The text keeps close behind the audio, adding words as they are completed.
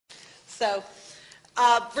So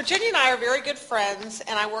Virginia and I are very good friends,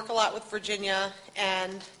 and I work a lot with Virginia,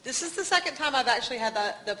 and this is the second time I've actually had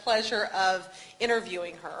the pleasure of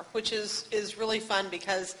interviewing her, which is really fun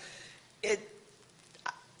because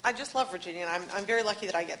I just love Virginia, and I'm very lucky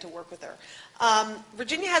that I get to work with her.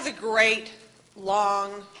 Virginia has a great,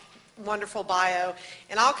 long, wonderful bio,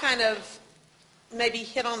 and I'll kind of maybe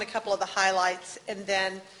hit on a couple of the highlights, and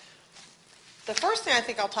then the first thing I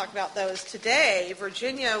think I'll talk about, though, is today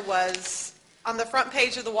Virginia was on the front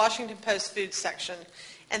page of the Washington Post food section,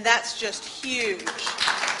 and that's just huge. Isn't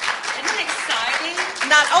it exciting?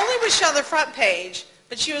 Not only was she on the front page,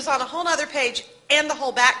 but she was on a whole other page and the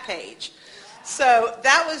whole back page. So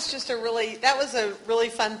that was just a really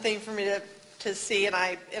fun thing for me to see, and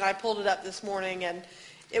I pulled it up this morning, and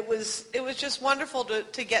it was just wonderful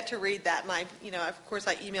to get to read that, and of course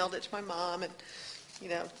I emailed it to my mom, and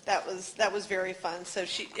that was very fun. So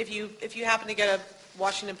if you happen to go to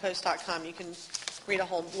WashingtonPost.com, you can read a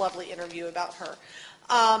whole lovely interview about her.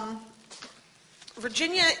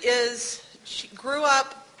 Virginia she grew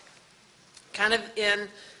up kind of in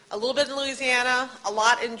a little bit in Louisiana, a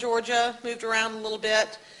lot in Georgia, moved around a little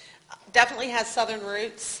bit, definitely has Southern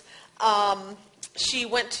roots. She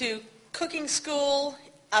went to cooking school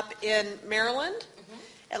up in Maryland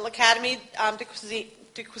at l'Académie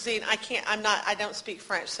de Cuisine. I don't speak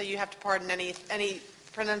French, so you have to pardon any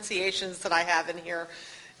pronunciations that I have in here.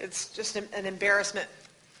 It's just an embarrassment.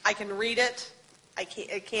 I can read it.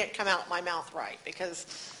 It can't come out my mouth right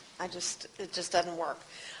because it just doesn't work.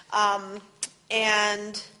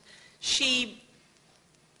 And she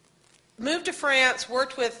moved to France,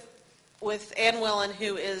 worked with Anne Willen,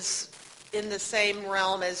 who is in the same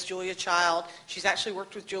realm as Julia Child. She's actually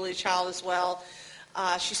worked with Julia Child as well.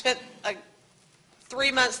 She spent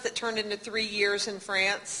 3 months that turned into 3 years in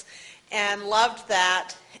France and loved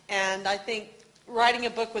that. And I think writing a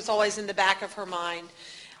book was always in the back of her mind.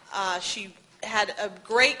 She had a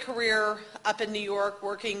great career up in New York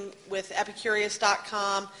working with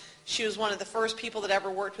Epicurious.com. She was one of the first people that ever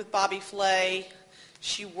worked with Bobby Flay.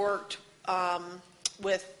 She worked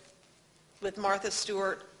with Martha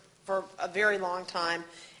Stewart for a very long time.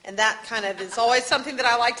 And that kind of is always something that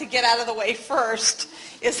I like to get out of the way first,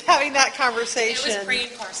 is having that conversation. It was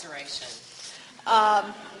pre-incarceration.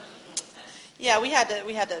 Yeah, we had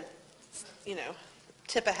to,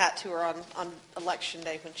 tip a hat to her on election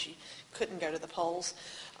day when she couldn't go to the polls.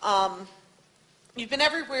 You've been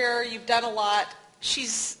everywhere. You've done a lot.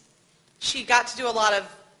 She got to do a lot of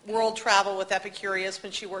world travel with Epicurious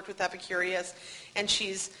when she worked with Epicurious, and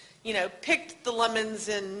she's picked the lemons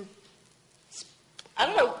in, I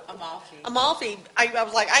don't know, Amalfi. I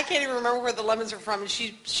was like, I can't even remember where the lemons are from. And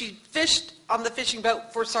she fished on the fishing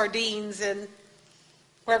boat for sardines in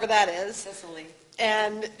wherever that is, Sicily,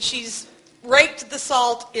 and she's raked the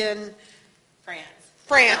salt in France.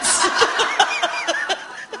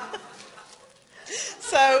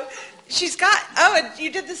 So she's got. Oh, and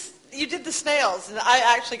you did this. You did the snails, and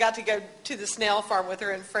I actually got to go to the snail farm with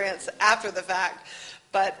her in France after the fact.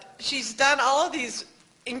 But she's done all of these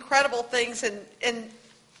incredible things, and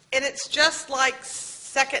it's just like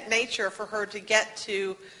second nature for her to get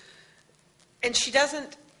to. And she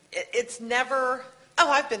doesn't. It's never. Oh,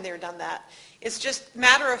 I've been there, done that. It's just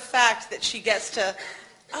matter of fact that she gets to.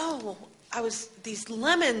 Oh, these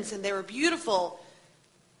lemons, and they were beautiful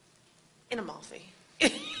in Amalfi.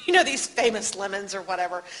 These famous lemons or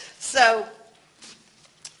whatever. So,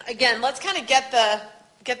 again, let's kind of get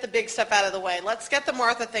the big stuff out of the way. Let's get the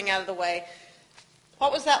Martha thing out of the way.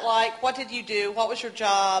 What was that like? What did you do? What was your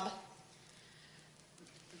job?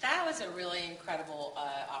 That was a really incredible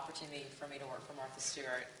opportunity for me to work for Martha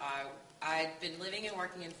Stewart. I'd been living and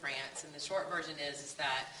working in France, and the short version is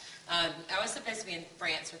that I was supposed to be in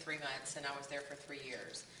France for 3 months, and I was there for 3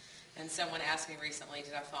 years. And someone asked me recently,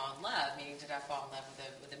 did I fall in love? Meaning, did I fall in love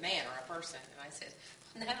with a man or a person? And I said,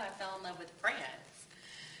 no, I fell in love with France.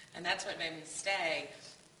 And that's what made me stay.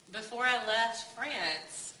 Before I left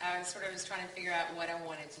France, I was trying to figure out what I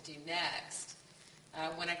wanted to do next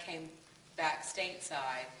when I came back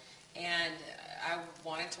stateside. And I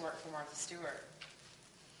wanted to work for Martha Stewart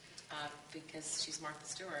because she's Martha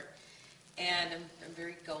Stewart. And I'm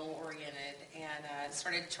very goal-oriented, and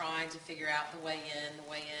started trying to figure out the way in.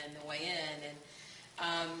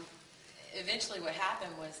 And eventually what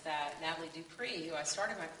happened was that Natalie Dupree, who I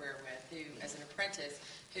started my career with, who as an apprentice,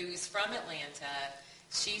 who's from Atlanta,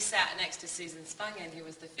 she sat next to Susan Spungen, who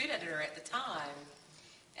was the food editor at the time,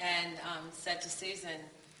 and said to Susan,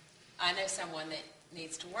 I know someone that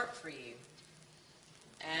needs to work for you.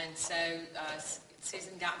 And so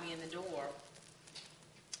Susan got me in the door.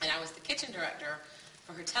 And I was the kitchen director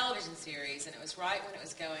for her television series, and it was right when it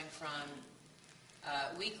was going from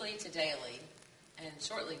weekly to daily, and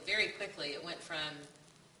shortly, very quickly, it went from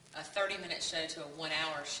a 30-minute show to a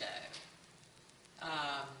 1-hour show.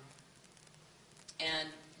 And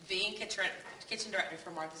being kitchen director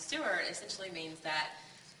for Martha Stewart essentially means that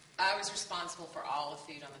I was responsible for all the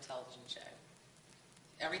food on the television show.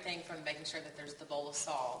 Everything from making sure that there's the bowl of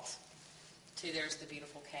salt to there's the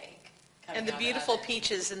beautiful cake. And the beautiful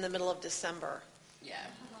peaches in the middle of December. Yeah.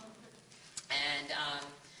 And,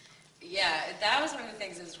 that was one of the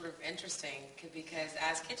things that was sort of interesting because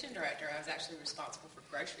as kitchen director, I was actually responsible for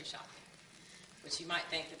grocery shopping, which you might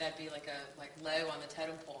think that that'd be like low on the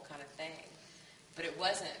totem pole kind of thing. But it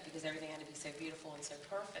wasn't because everything had to be so beautiful and so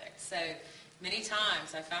perfect. So many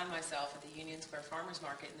times I found myself at the Union Square Farmers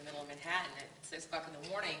Market in the middle of Manhattan at 6 o'clock in the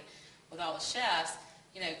morning with all the chefs,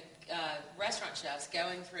 restaurant chefs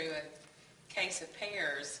going through a case of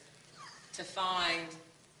pears to find,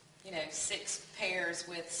 6 pears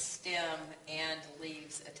with stem and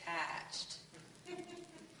leaves attached.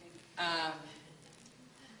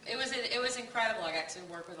 It was incredible. I got to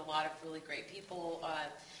work with a lot of really great people.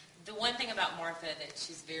 The one thing about Martha that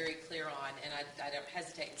she's very clear on, and I don't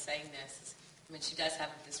hesitate in saying this, is, she does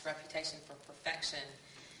have this reputation for perfection,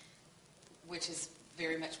 which is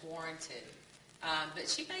very much warranted. But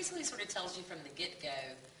she basically sort of tells you from the get-go,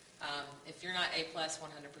 if you're not A+, 100%,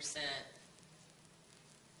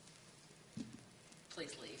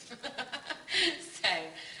 please leave. So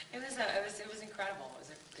it was incredible. It was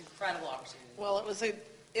an incredible opportunity. Well,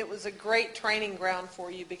 it was a great training ground for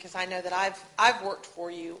you because I know that I've worked for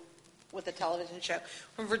you with a television show.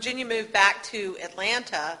 When Virginia moved back to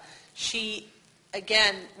Atlanta, she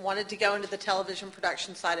again wanted to go into the television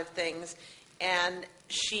production side of things, and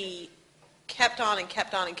she kept on and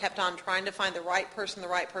kept on and kept on trying to find the right person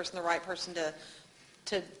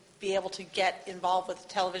to be able to get involved with a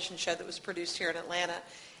television show that was produced here in Atlanta.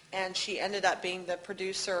 And she ended up being the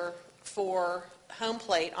producer for Home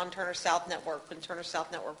Plate on Turner South Network when Turner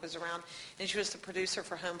South Network was around. And she was the producer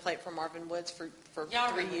for Home Plate for Marvin Woods for 3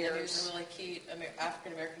 years. He was a really cute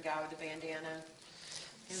African-American guy with a bandana.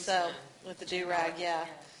 With the do-rag, yeah.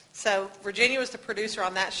 So Virginia was the producer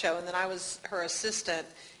on that show, and then I was her assistant.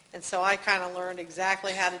 And so I kind of learned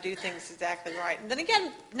exactly how to do things exactly right. And then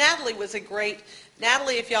again, Natalie,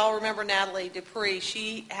 if y'all remember Natalie Dupree,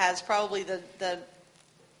 she has probably the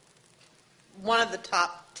one of the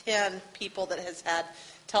top 10 people that has had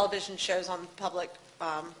television shows on public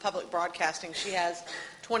broadcasting. She has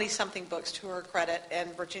 20-something books to her credit,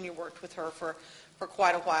 and Virginia worked with her for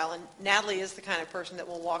quite a while. And Natalie is the kind of person that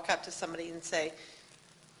will walk up to somebody and say,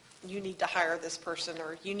 you need to hire this person,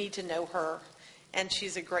 or you need to know her. And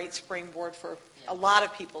she's a great springboard for a lot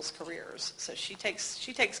of people's careers. So she takes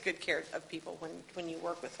good care of people when you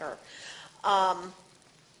work with her.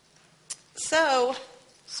 So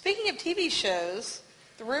speaking of TV shows,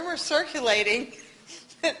 the rumor circulating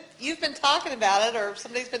that you've been talking about it, or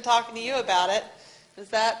somebody's been talking to you about it. Is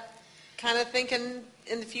that kind of thinking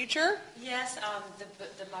in the future? Yes,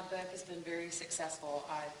 my book has been very successful.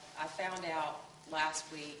 I found out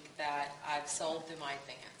last week that I've sold through my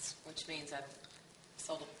advance, which means I've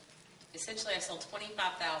sold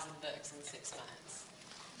 25,000 books in 6 months.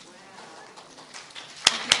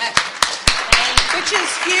 Wow. Which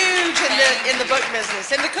is huge in the book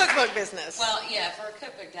business, in the cookbook business. Well, yeah, for a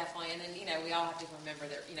cookbook, definitely. And then, we all have to remember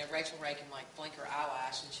that, Rachel Ray can, blink her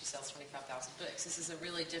eyelash and she sells 25,000 books. This is a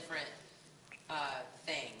really different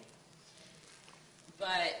thing.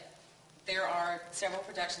 But there are several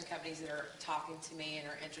production companies that are talking to me and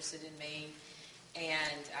are interested in me.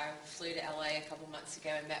 And I flew to LA a couple months ago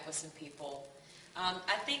and met with some people.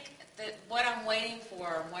 I think that what I'm waiting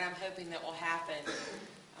for, and what I'm hoping that will happen,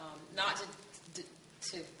 not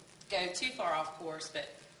to go too far off course, but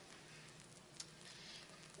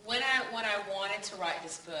when I wanted to write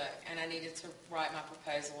this book and I needed to write my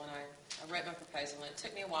proposal, and I wrote my proposal, and it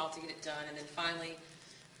took me a while to get it done, and then finally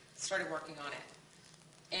started working on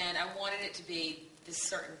it. And I wanted it to be this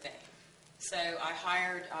certain thing. So I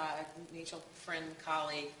hired a mutual friend and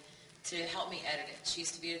colleague to help me edit it. She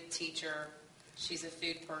used to be a teacher. She's a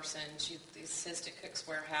food person. She's the assistant Cook's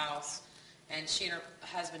Warehouse. And she and her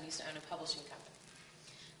husband used to own a publishing company.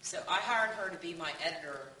 So I hired her to be my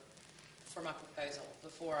editor for my proposal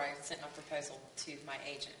before I sent my proposal to my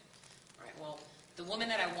agent. All right, well, the woman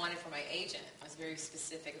that I wanted for my agent, I was very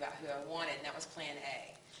specific about who I wanted, and that was Plan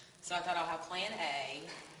A. So I thought I'll have Plan A,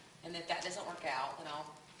 and if that doesn't work out, then I'll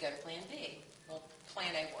go to Plan B. Well,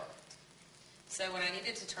 Plan A worked. So when I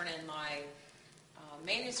needed to turn in my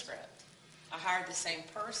manuscript, I hired the same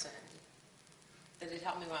person that had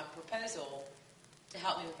helped me with my proposal to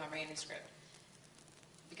help me with my manuscript.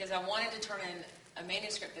 because I wanted to turn in a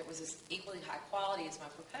manuscript that was as equally high quality as my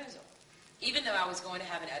proposal. Even though I was going to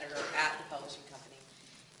have an editor at the publishing company,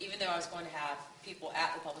 even though I was going to have people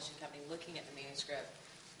at the publishing company looking at the manuscript,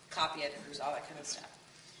 copy editors, all that kind of stuff.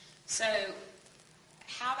 So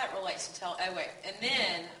how that relates to and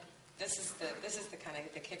then this is the kind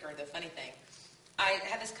of the kicker, the funny thing. I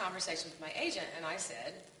had this conversation with my agent, and I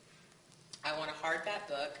said, I want a hardback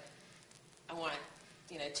book. I want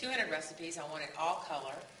 200 recipes. I want it all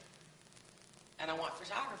color, and I want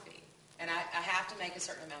photography. And I have to make a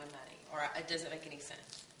certain amount of money, or it doesn't make any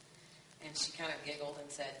sense. And she kind of giggled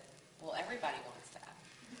and said, well, everybody wants that.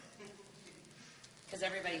 Because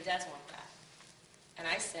everybody does want that. And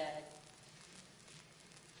I said,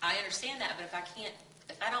 I understand that, but if I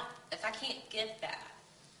can't get that,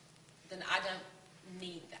 then I don't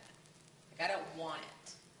need that. Like, I don't want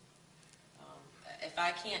it. If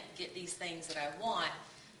I can't get these things that I want,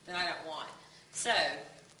 then I don't want. So,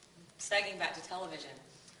 segueing back to television,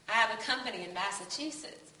 I have a company in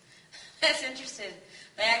Massachusetts that's interested.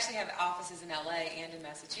 They actually have offices in LA and in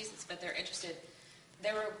Massachusetts, but they were interested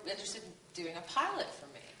in doing a pilot for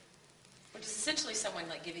me, which is essentially someone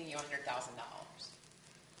like giving you $100,000.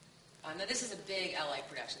 Now this is a big LA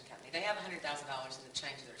production company. They have $100,000 in the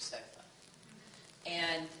change of their sofa,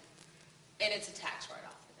 and it's a tax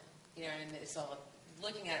write-off for them. And it's all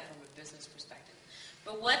looking at it from a business perspective.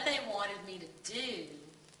 But what they wanted me to do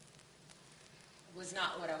was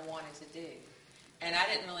not what I wanted to do. And I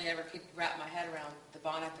didn't really ever wrap my head around the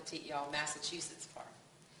Bon Appetit, y'all, Massachusetts part.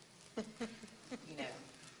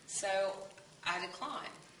 So I declined.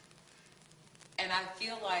 And I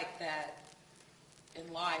feel like that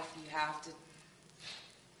in life you have to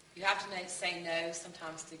say no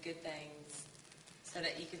sometimes to good things so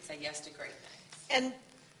that you can say yes to great things. And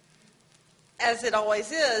as it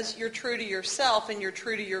always is, you're true to yourself and you're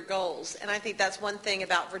true to your goals. And I think that's one thing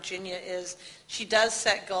about Virginia is she does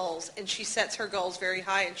set goals, and she sets her goals very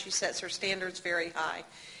high, and she sets her standards very high.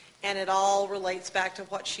 And it all relates back to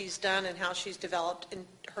what she's done and how she's developed in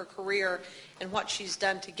her career and what she's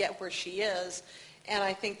done to get where she is. And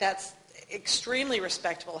I think that's extremely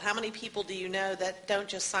respectable. How many people do you know that don't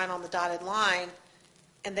just sign on the dotted line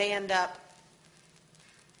and they end up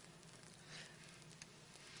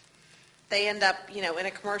in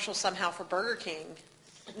a commercial somehow for Burger King.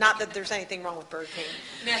 Not that there's anything wrong with Burger King.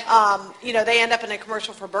 They end up in a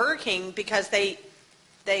commercial for Burger King because the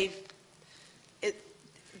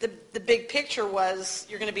big picture was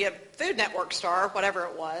you're going to be a Food Network star, whatever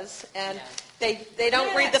it was, and they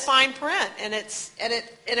don't read the fine print, and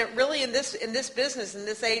it really in this business, in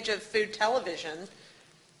this age of food television,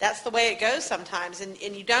 that's the way it goes sometimes, and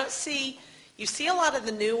you see a lot of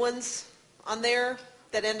the new ones on there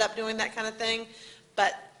that end up doing that kind of thing,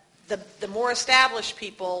 but the more established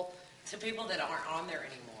people, to people that aren't on there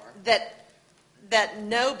anymore, that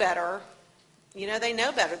know better, they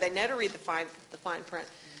know better. They know to read the fine print.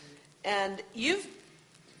 Mm-hmm. And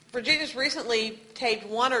Virginia's recently taped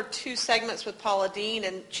 1 or 2 segments with Paula Deen,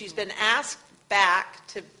 and she's been asked back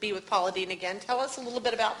to be with Paula Deen again. Tell us a little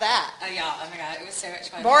bit about that. Oh yeah, oh my God, it was so much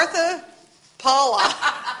fun. Martha, Paula.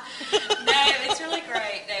 No, it's really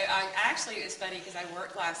great. No, actually, it was funny because I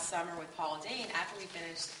worked last summer with Paula Deen after we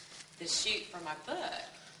finished the shoot for my book.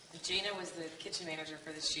 Gena was the kitchen manager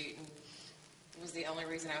for the shoot, and it was the only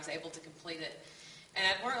reason I was able to complete it. And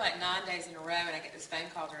I'd worked like 9 days in a row, and I get this phone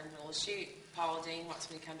call during the middle of the shoot. Paula Deen wants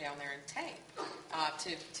me to come down there and tape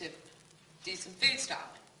to do some food styling.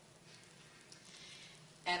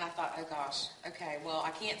 And I thought, oh gosh, okay, well,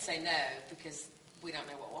 I can't say no because we don't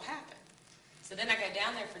know what will happen. So then I go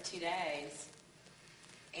down there for 2 days,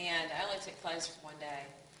 and I only took clothes for 1 day,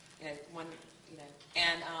 and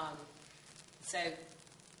so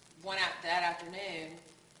that afternoon,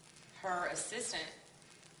 her assistant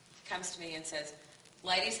comes to me and says,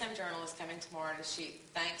 Ladies Home Journal is coming tomorrow to shoot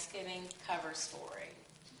Thanksgiving cover story.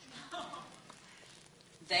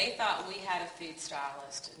 They thought we had a food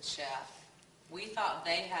stylist and chef. We thought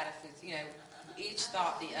they had a food, each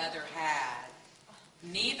thought the other had.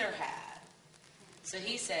 Neither had. So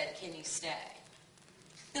he said, can you stay?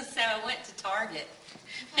 So I went to Target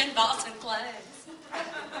and bought some clothes.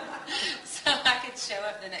 So I could show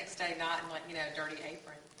up the next day not in a dirty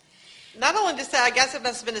apron. Not only to say, I guess it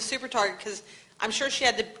must have been a super Target because I'm sure she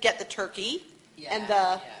had to get the turkey and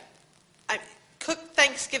cook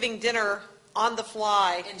Thanksgiving dinner on the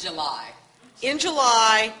fly. In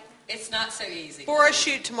July. It's not so easy. For a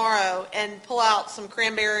shoot tomorrow and pull out some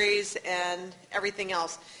cranberries and everything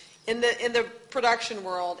else. In the production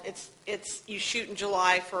world, it's you shoot in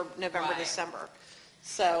July for November, right. December.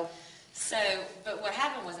 So, but what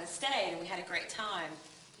happened was I stayed and we had a great time.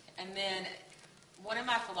 And then one of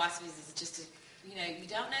my philosophies is just to, you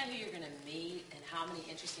don't know who you're going to meet and how many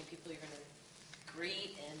interesting people you're going to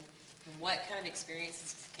greet and what kind of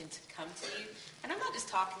experiences can come to you. And I'm not just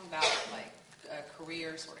talking about like a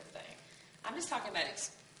career sort of thing. I'm just talking about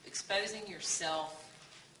exposing yourself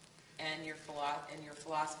and your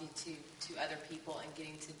philosophy to other people and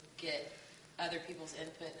getting to get other people's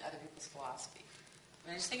input and other people's philosophy.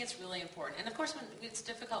 And I just think it's really important. And of course, it's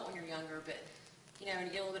difficult when you're younger, but when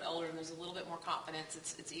you get a little bit older and there's a little bit more confidence,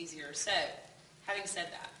 it's easier. So, having said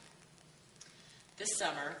that, this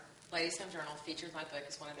summer, Ladies Home Journal featured my book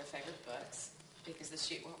as one of their favorite books because the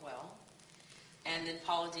shoot went well. And then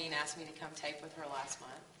Paula Dean asked me to come tape with her last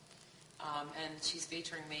month. And she's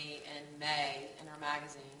featuring me in May in her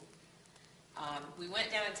magazine. We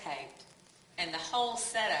went down and taped, and the whole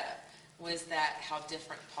setup was that how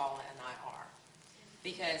different Paula and I are.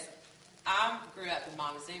 Because I grew up in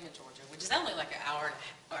Montezuma, Georgia, which is only like an hour and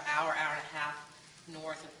a half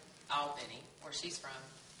north of Albany, where she's from.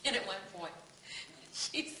 And at one point,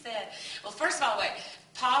 she said, well, first of all,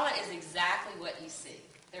 Paula is exactly what you see.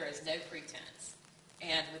 There is no pretense.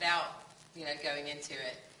 And without, going into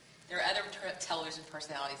it, there are other television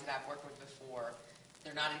personalities that I've worked with before.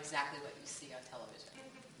 They're not exactly what you see on television.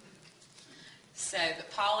 So, but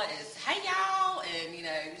Paula is, hey, y'all, and,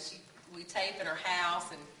 we tape in her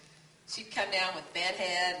house, and she'd come down with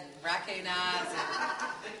bedhead and raccoon eyes,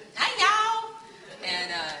 and, hey, y'all!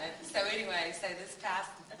 And so anyway, this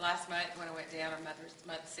last month when I went down, or Mother's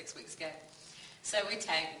Month 6 weeks ago, so we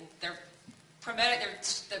taped, they're promoting,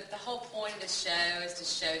 the whole point of the show is to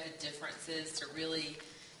show the differences, to really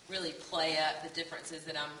play up the differences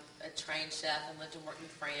that I'm a trained chef and lived and worked in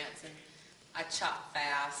France, and I chop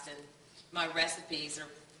fast, and my recipes are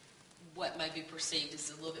what may be perceived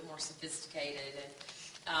as a little bit more sophisticated,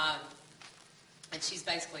 and she's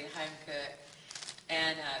basically a home cook.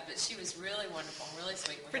 And but she was really wonderful, really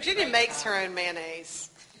sweet. Virginia makes her own mayonnaise.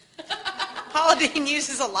 Paula Dean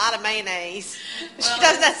uses a lot of mayonnaise. She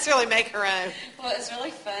doesn't necessarily make her own. Well, it's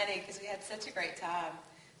really funny because we had such a great time.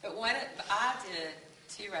 But I did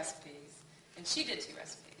 2 recipes, and she did 2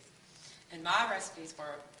 recipes. And my recipes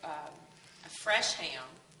were a fresh ham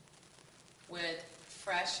with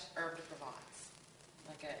fresh herb de Provence,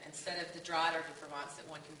 instead of the dried herb de Provence that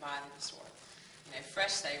one can buy in the store.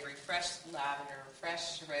 Fresh savory, fresh lavender,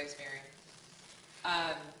 fresh rosemary,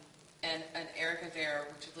 and an haricot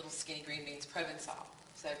vert, which are little skinny green beans, Provençal.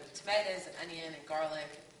 So with tomatoes and onion and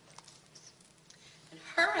garlic. And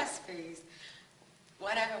her recipes,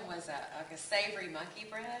 one of them was a savory monkey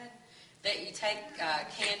bread that you take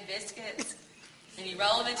canned biscuits and you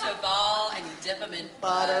roll them into a ball and you dip them in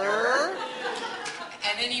butter.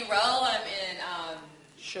 And then you roll them in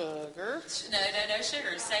sugar. No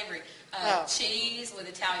sugar. Savory. Cheese with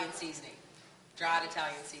Italian seasoning, dried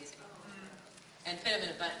Italian seasoning, and put them in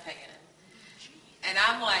a bundt pan. And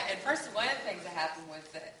I'm like, and first, one of the things that happened was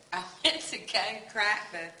that I went to go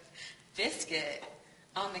crack the biscuit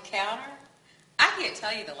on the counter. I can't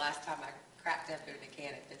tell you the last time I cracked up in a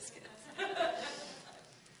can of biscuits.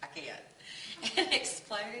 I can't. And it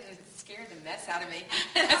exploded and it scared the mess out of me,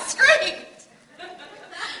 and I screamed.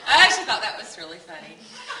 I actually thought that was really funny.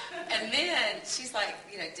 And then she's like,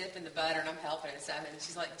 dipping the butter, and I'm helping and stuff, and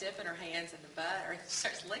she's like dipping her hands in the butter, and she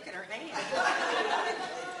starts licking her hands.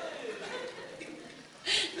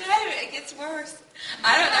 No, it gets worse.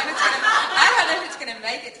 I don't know if it's gonna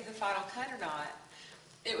make it to the final cut or not.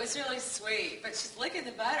 It was really sweet, but she's licking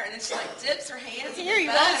the butter, and then she dips her hands in the butter. Here, you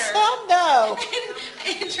want some, though.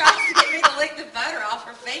 And tries to get me to lick the butter off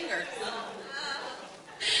her fingers.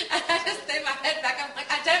 And I just threw my head back. I'm like,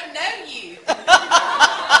 I don't know you.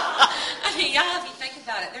 I mean, y'all, if you think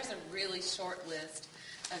about it, there's a really short list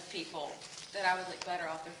of people that I would lick butter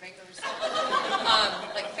off their fingers.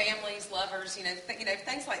 Like families, lovers,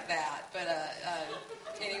 things like that. But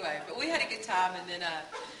anyway, but we had a good time. And then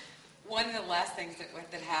one of the last things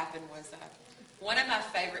that happened was one of my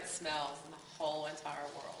favorite smells in the whole entire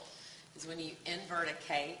world is when you invert a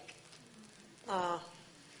cake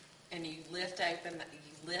and you lift up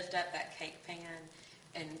that cake pan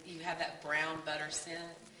and you have that brown butter scent.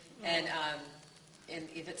 And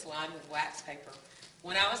if it's lined with wax paper.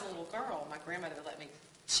 When I was a little girl, my grandmother would let me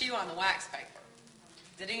chew on the wax paper.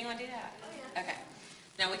 Did anyone do that? Okay.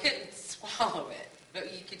 Now, we couldn't swallow it,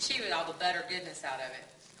 but you could chew it, all the butter goodness out of it.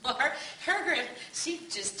 Well, her grandma, she'd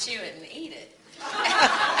just chew it and eat it.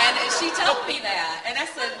 And she told me that. And I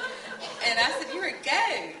said, you're a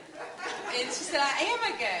goat. And she said, I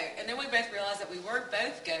am a goat. And then we both realized that we were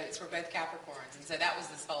both goats. We're both Capricorns. And so that was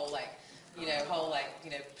this whole,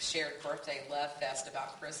 shared birthday love fest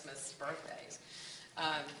about Christmas birthdays.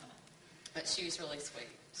 But she was really sweet.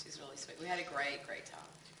 She was really sweet. We had a great, great time.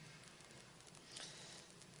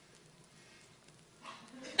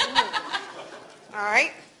 All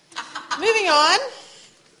right. Moving on.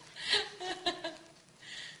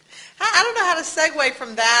 I don't know how to segue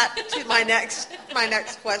from that to my next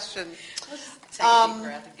question. Let's take a deep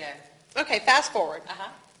breath and go. Okay, fast forward. Uh-huh.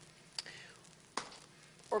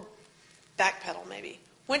 Or backpedal, maybe.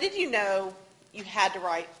 When did you know you had to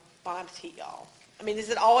write Bon Appetit, y'all? I mean, has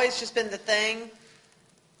it always just been the thing?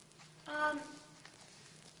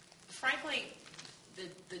 Frankly,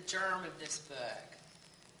 the germ of this book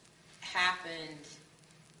happened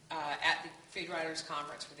at the Food Writers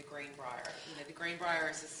Conference for the Greenbrier. You know, the Greenbrier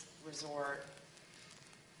is this resort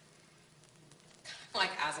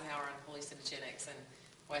like Eisenhower and hallucinogenics in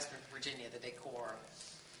Western Virginia, the decor.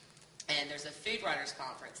 And there's a Food Writers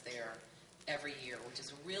Conference there every year, which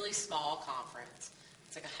is a really small conference.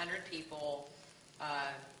 It's like 100 people,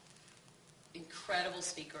 incredible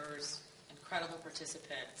speakers, incredible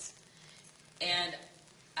participants. And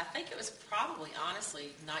I think it was probably,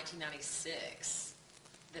 honestly, 1996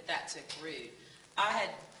 that took root. I had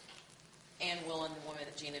Ann Willen, the woman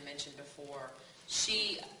that Gena mentioned before.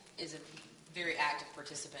 She is a very active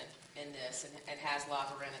participant in this and has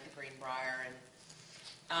Laverin at the Greenbrier.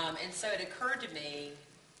 And so it occurred to me,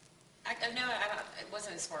 it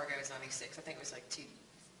wasn't as far ago as 96. I think it was like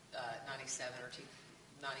 97 or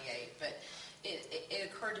 98. But it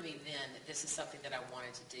occurred to me then that this is something that I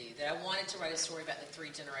wanted to do, that I wanted to write a story about the 3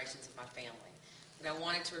 generations of my family, that I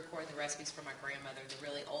wanted to record the recipes from my grandmother, the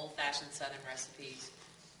really old-fashioned Southern recipes,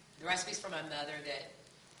 the recipes from my mother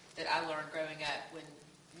that I learned growing up when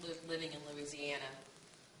living in Louisiana,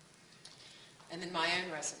 and then my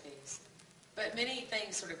own recipes. But many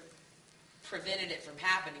things sort of prevented it from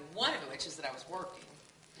happening, one of which is that I was working,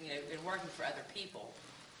 and working for other people,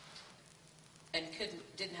 and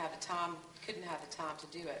couldn't have the time to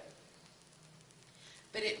do it.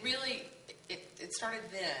 But it really, it started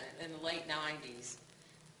then, in the late 90s,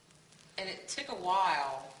 and it took a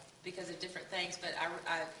while because of different things, but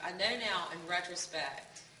I know now in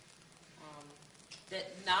retrospect that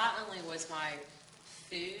not only was my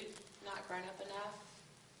food not grown up enough,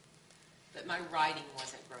 but my writing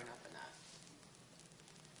wasn't grown up enough.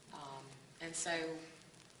 And so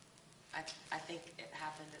I think it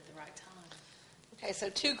happened at the right time. Okay, so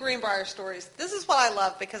 2 Greenbrier stories. This is what I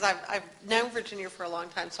love because I've known Virginia for a long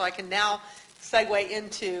time, so I can now segue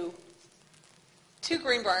into 2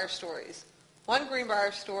 Greenbrier stories. One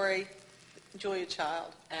Greenbrier story, Julia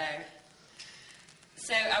Child.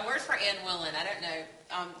 So I worked for Ann Willen. I don't know.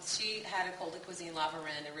 She had a École de Cuisine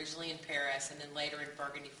Laverin originally in Paris and then later in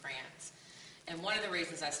Burgundy, France. And one of the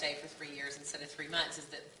reasons I stayed for 3 years instead of 3 months is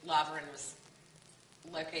that Laverin was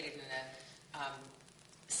located in a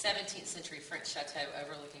 17th century French chateau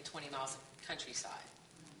overlooking 20 miles of countryside.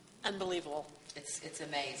 Unbelievable. It's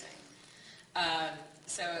amazing.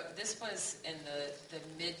 So this was in the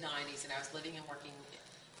mid-90s, and I was living and working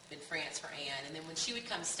in France for Anne. And then when she would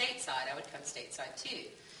come stateside, I would come stateside too.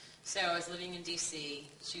 So I was living in D.C.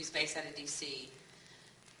 She was based out of D.C.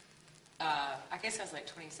 I guess I was like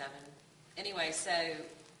 27. Anyway, so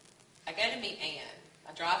I go to meet Anne.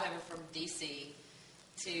 I drive over from D.C.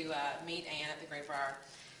 to meet Anne at the Greenbrier.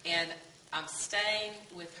 And I'm staying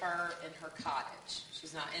with her in her cottage.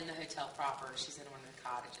 She's not in the hotel proper. She's in one of the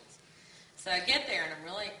cottages. So I get there, and I'm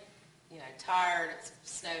really, tired. It's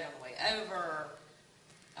snowed on the way over.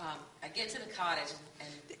 I get to the cottage, and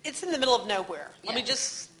it's in the middle of nowhere. Yeah. Let me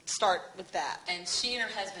just start with that. And she and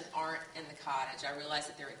her husband aren't in the cottage. I realize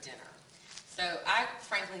that they're at dinner. So I,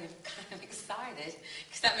 frankly, am kind of excited,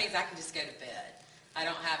 because that means I can just go to bed. I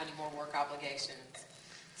don't have any more work obligations.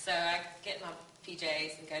 So I get my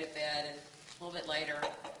PJs and go to bed, and a little bit later,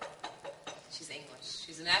 she's English.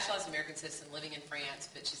 She's a naturalized American citizen living in France,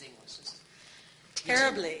 but she's English.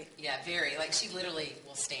 Terribly. Yeah, very. Like, she literally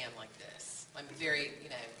will stand like this. I'm very,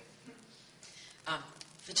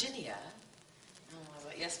 Virginia. Oh, I was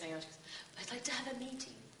like, yes, ma'am. She goes, I'd like to have a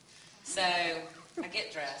meeting. So I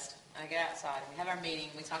get dressed, and I get outside, and we have our meeting.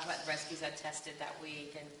 We talk about the recipes I tested that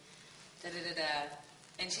week, and da-da-da-da.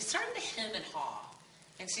 And she's starting to hem and haw.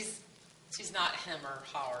 And she's not hem or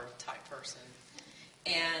haw type person.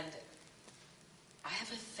 And I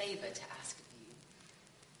have a favor to ask of you.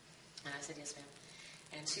 And I said, yes, ma'am.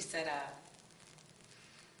 And she said,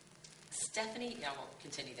 Stephanie, I won't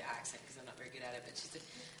continue the accent because I'm not very good at it, but she said,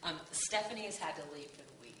 Stephanie has had to leave for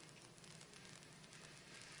the week.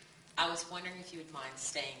 I was wondering if you would mind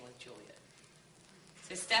staying with Julia.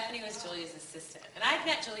 So Stephanie was Julia's assistant. And I'd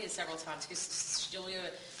met Julia several times because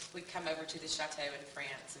Julia would come over to the chateau in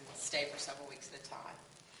France and stay for several weeks at a time.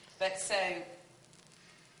 But so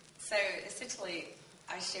So essentially,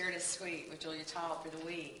 I shared a suite with Julia Child for the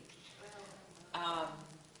week.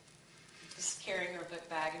 Just carrying her book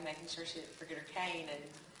bag and making sure she didn't forget her cane. And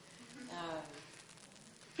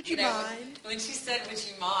Would you mind? When she said, "Would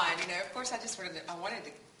you mind?" Of course, I wanted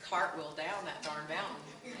to cartwheel down that darn mountain.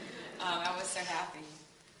 I was so happy.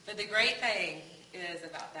 But the great thing is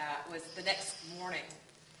about that was the next morning,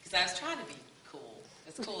 because I was trying to be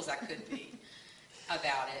as cool as I could be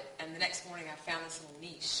about it. And the next morning, I found this little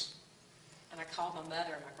niche, and I called my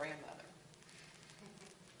mother and my grandmother,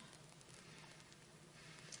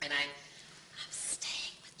 and I'm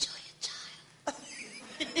staying with Julia Child.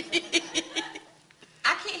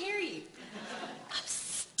 I can't hear you. I'm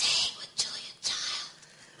staying with Julia Child.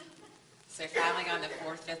 So finally, on the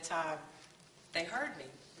fourth, fifth time, they heard me.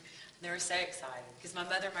 They were so excited because my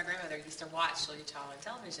mother and my grandmother used to watch Julia Child on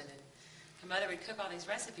television, and my mother would cook all these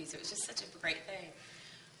recipes. It was just such a great thing.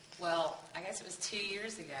 Well, I guess it was 2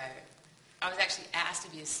 years ago. I was actually asked to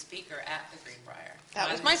be a speaker at the Greenbrier. That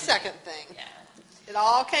was my second thing. Yeah. It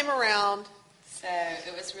all came around. So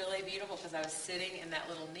it was really beautiful because I was sitting in that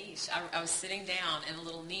little niche. I was sitting down in a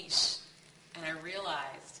little niche, and I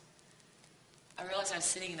realized I was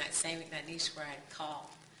sitting in that niche where I had called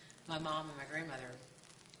my mom and my grandmother,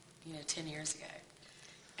 10 years ago.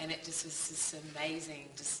 And it just was this amazing,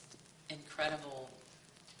 just incredible,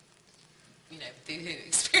 boohoo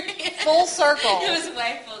experience. Full circle. It's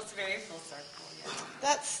very full circle,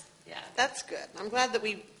 yeah. That's good. I'm glad that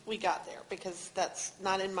we got there because that's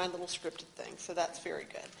not in my little scripted thing, so that's very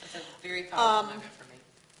good. It's a very powerful moment for me.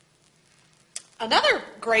 Another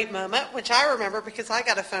great moment, which I remember because I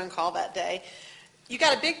got a phone call that day, you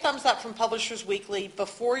got a big thumbs up from Publishers Weekly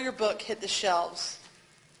before your book hit the shelves.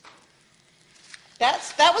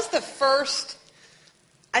 That was the first,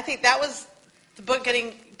 I think that was the book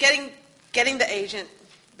getting the agent,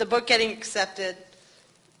 the book getting accepted,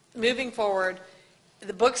 moving forward,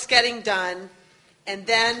 the book's getting done, and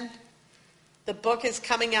then the book is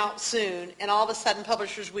coming out soon, and all of a sudden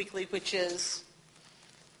Publishers Weekly, which is...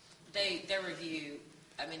 Their review,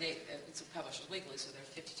 it's a Publishers Weekly, so there are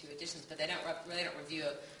 52 editions, but they don't review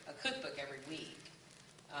a cookbook every week.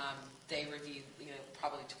 They review,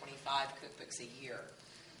 probably 25 cookbooks a year.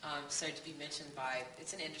 So to be mentioned by,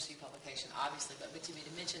 it's an industry publication, obviously, but to be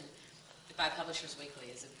mentioned by Publishers Weekly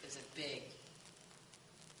is a big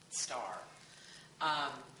star.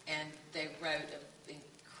 And they wrote an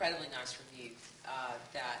incredibly nice review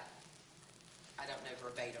that I don't know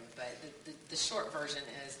verbatim, but the short version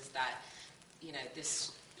is that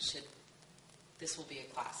this will be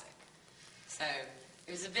a classic. So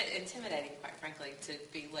it was a bit intimidating, quite frankly, to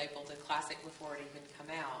be labeled a classic before it even come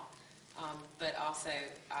out. But also,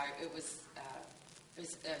 it was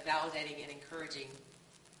validating and encouraging,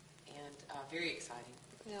 and very exciting.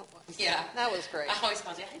 Yeah, it was. Yeah, that was great. I always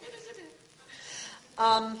called you.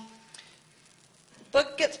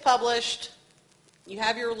 Book gets published. You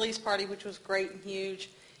have your release party, which was great and huge.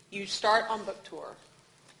 You start on book tour.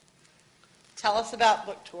 Tell us about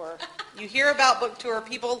book tour. You hear about book tour.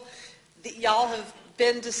 People, y'all have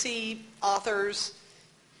been to see authors.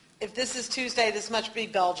 If this is Tuesday, this must be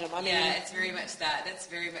Belgium. Yeah, it's very much that. That's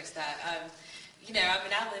very much that. I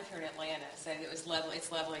live here in Atlanta, so it was lovely.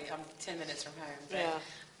 It's lovely. I'm 10 minutes from home. But yeah.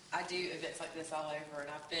 I do events like this all over, and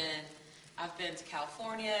I've been to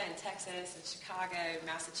California and Texas and Chicago,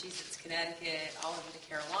 Massachusetts, Connecticut, all over the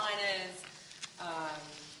Carolinas,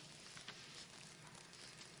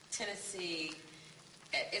 Tennessee.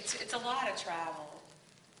 It's a lot of travel.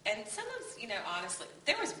 And sometimes, honestly,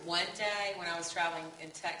 there was one day when I was traveling in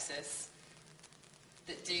Texas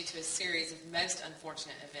that due to a series of most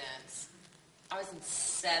unfortunate events, I was in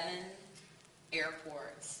 7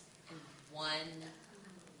 airports in one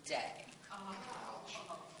day.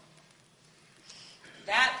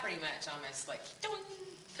 That pretty much almost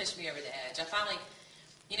pushed me over the edge. I finally,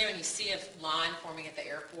 when you see a line forming at the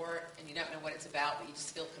airport and you don't know what it's about, but you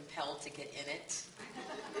just feel compelled to get in it.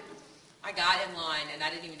 I got in line and I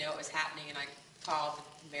didn't even know what was happening, and I called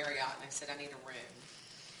the Marriott and I said, I need a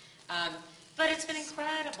room. But it's been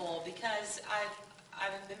incredible because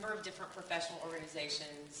I'm a member of different professional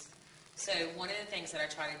organizations. So one of the things that I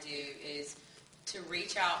try to do is to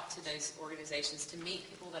reach out to those organizations, to meet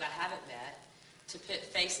people that I haven't met, to put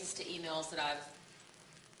faces to emails that I've,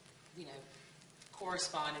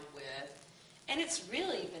 corresponded with. And it's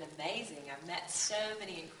really been amazing. I've met so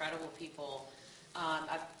many incredible people.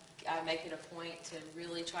 I make it a point to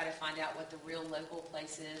really try to find out what the real local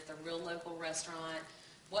place is, the real local restaurant,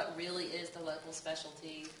 what really is the local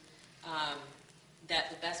specialty. That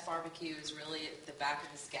the best barbecue is really at the back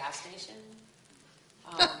of this gas station.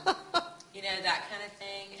 that kind of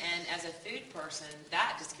thing. And as a food person,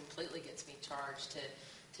 that just completely gets me charged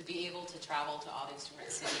to be able to travel to all these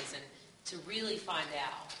different cities and to really find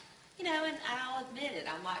out. And I'll admit it,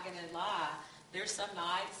 I'm not going to lie. There's some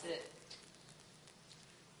nights that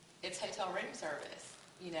it's hotel room service,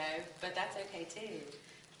 but that's okay too.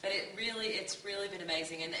 But it's really been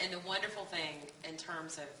amazing. And the wonderful thing in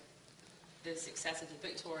terms of the success of the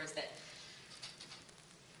book tour is that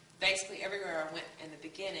basically everywhere I went in the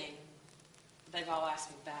beginning, they've all asked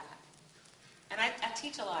me back. And I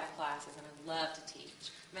teach a lot of classes, and I love to teach.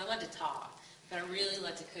 I love to talk, but I really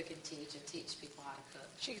love to cook and teach people how to cook.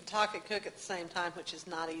 She can talk and cook at the same time, which is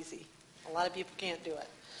not easy. A lot of people can't do it.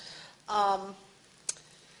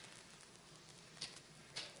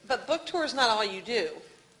 But book tour is not all you do.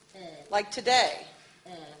 Like today.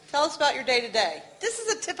 Tell us about your day today. This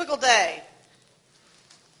is a typical day.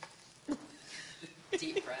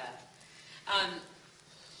 Deep breath.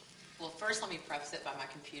 Well, first let me preface it by my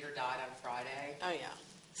computer died on Friday. Oh, yeah.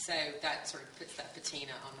 So that sort of puts that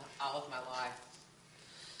patina on all of my life.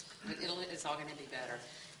 But it's all going to be better.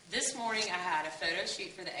 This morning I had a photo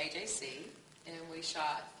shoot for the AJC, and we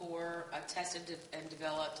shot I tested and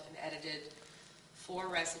developed and edited 4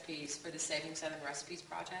 recipes for the Saving 7 Recipes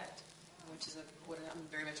project, which is what I'm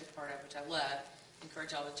very much a part of, which I love.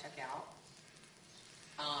 Encourage y'all to check out.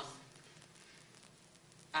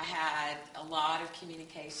 I had a lot of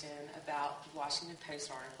communication about the Washington Post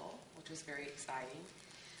article, which was very exciting.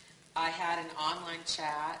 I had an online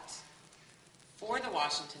chat for the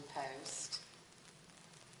Washington Post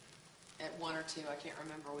at 1 or 2, I can't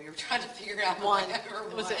remember. We were trying to figure out one.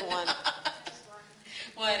 Was it 1?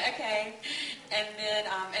 One, okay. And then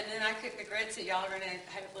I cooked the grits that y'all are going to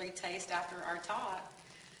hopefully taste after our talk.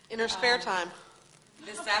 In her spare time.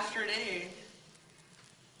 This afternoon.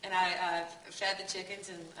 And I fed the chickens,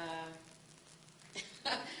 and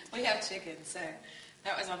we have chickens, so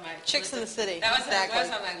that was on my Chicks in the city. That was exactly.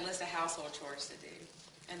 on my list of household chores to do.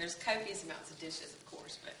 And there's copious amounts of dishes, of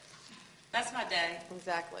course, but that's my day.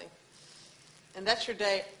 Exactly. And that's your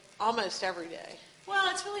day almost every day. Well,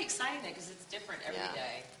 it's really exciting because it's different every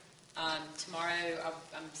day. Tomorrow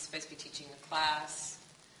I'm supposed to be teaching a class.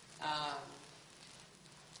 I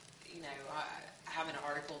have an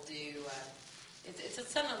article due. It's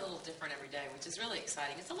something a little different every day, which is really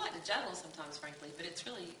exciting. It's a lot to juggle sometimes, frankly, but it's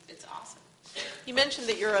awesome. You mentioned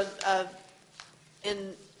that you're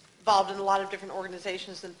involved in a lot of different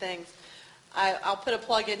organizations and things. I'll put a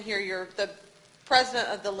plug in here. You're the president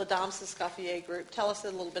of the La Dames Escoffier group. Tell us a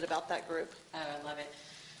little bit about that group. Oh, I love it.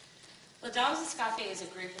 La Dames Escoffier is a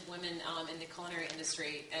group of women in the culinary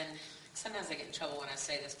industry, and sometimes I get in trouble when I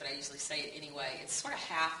say this, but I usually say it anyway. It's sort of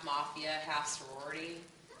half mafia, half sorority.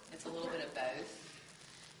 It's a little bit of both.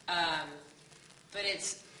 But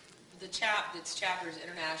it's chapters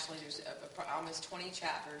internationally. There's almost 20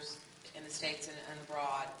 chapters in the States and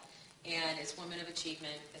abroad. And it's Women of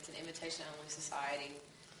Achievement. It's an invitation-only society.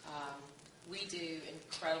 We do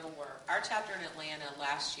incredible work. Our chapter in Atlanta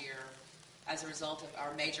last year, as a result of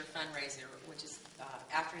our major fundraiser, which is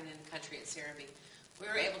Afternoon in the Country at Serenbe, we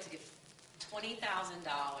were able to give $20,000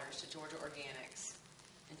 to Georgia Organics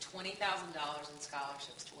and $20,000 in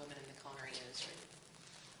scholarships to women in the culinary industry.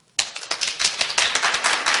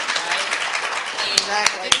 Right?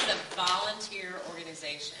 Exactly. This is a volunteer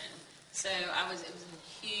organization. So it was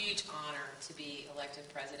a huge honor to be elected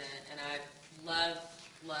president, and I love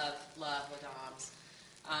La Dames.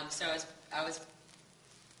 So I was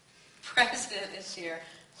president this year,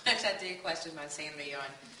 which I do question my sanity on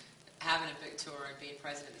having a book tour and being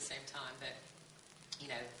president at the same time. But,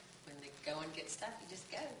 when the going gets tough, you just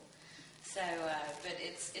go. So, but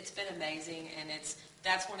it's been amazing, and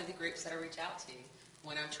that's one of the groups that I reach out to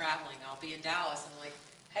when I'm traveling. I'll be in Dallas, and I'm like,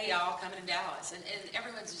 hey, y'all, coming to Dallas. And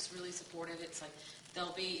everyone's just really supportive. It's like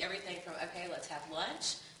there'll be everything from, okay, let's have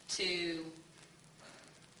lunch, to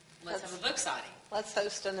let's have a book signing. Let's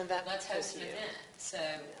host an event. Let's host an event. So,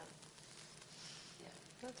 yeah.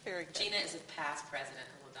 That's very good. Gena is a past president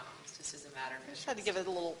of La Dames, just as a matter of I just had to give it a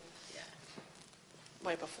little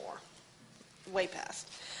way past.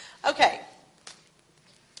 Okay.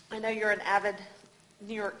 I know you're an avid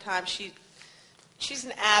New York Times. She's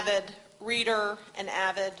an avid reader, an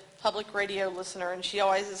avid public radio listener, and she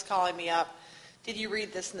always is calling me up. Did you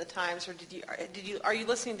read this in the Times, or are you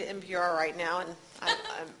listening to NPR right now? And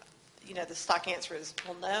I'm the stock answer is,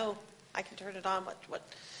 well, no, I can turn it on. What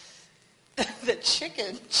the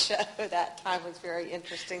chicken show that time was very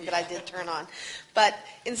interesting that I did turn on. But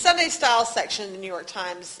in Sunday Style section in the New York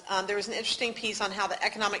Times, there was an interesting piece on how the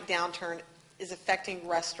economic downturn is affecting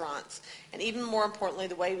restaurants, and even more importantly,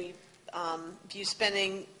 the way we view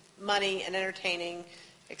spending money and entertaining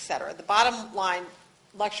etc. The bottom line,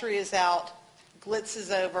 luxury is out, glitz is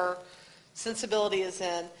over, sensibility is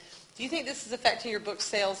in. Do you think this is affecting your book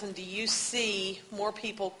sales, and do you see more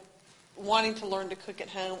people wanting to learn to cook at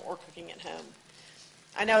home or cooking at home?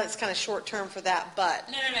 I know it's kind of short term for that, but...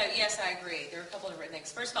 No. Yes, I agree. There are a couple of different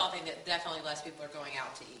things. First of all, I think that definitely less people are going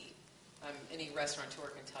out to eat. Any restaurateur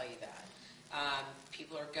can tell you that.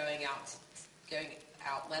 People are going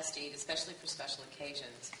out less to eat, especially for special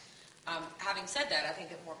occasions. Having said that, I think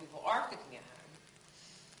that more people are cooking at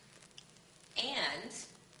home. And,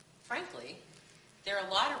 frankly, there are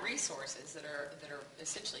a lot of resources that are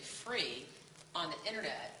essentially free on the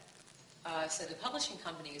internet. So the publishing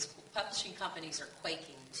companies are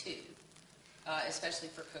quaking too, especially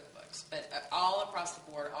for cookbooks. But all across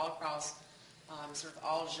the board, all across sort of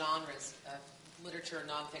all genres of literature,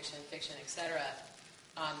 nonfiction, fiction, etc.,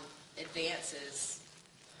 advances.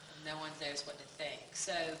 No one knows what to think.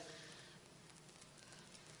 So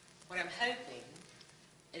what I'm hoping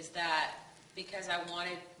is that because I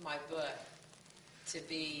wanted my book to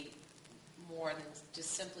be more than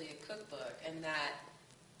just simply a cookbook, and that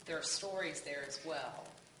there are stories there as well.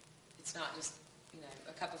 It's not just,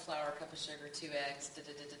 a cup of flour, a cup of sugar, 2 eggs,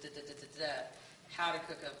 how to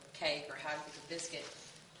cook a cake or how to cook a biscuit,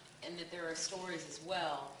 and that there are stories as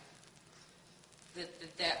well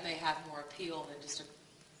that may have more appeal than just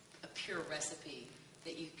a pure recipe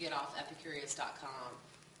that you get off epicurious.com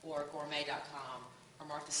or gourmet.com or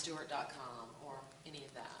marthastewart.com or any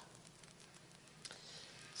of that.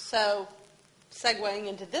 So, segueing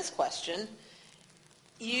into this question,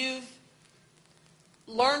 you've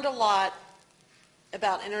learned a lot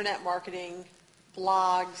about internet marketing,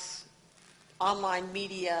 blogs, online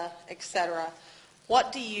media, etc.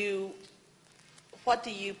 What do you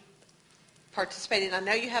participate in? I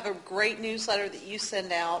know you have a great newsletter that you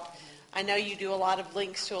send out. I know you do a lot of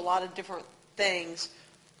links to a lot of different things.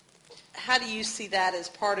 How do you see that as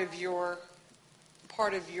part of your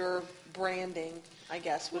branding, I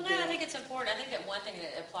guess, would be? I think it's important. I think that one thing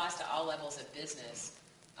that applies to all levels of business,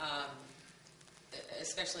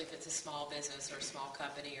 especially if it's a small business or a small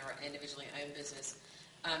company or an individually owned business,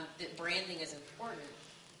 that branding is important.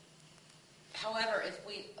 However,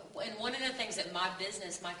 and one of the things that my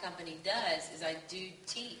company does is I do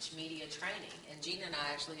teach media training, and Gena and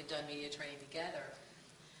I actually have done media training together.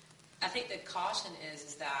 I think the caution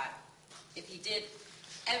is that if you did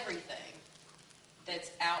everything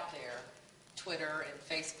that's out there, Twitter and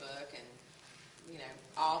Facebook and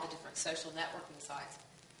all the different social networking sites,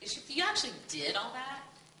 if you actually did all that,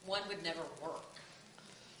 one would never work.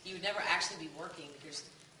 You would never actually be working because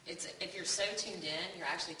if you're so tuned in, you're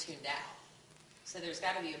actually tuned out. So there's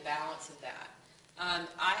got to be a balance of that.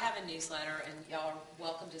 I have a newsletter, and y'all are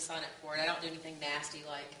welcome to sign up for it. I don't do anything nasty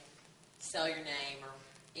like sell your name or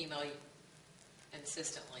email you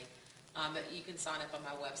insistently. But you can sign up on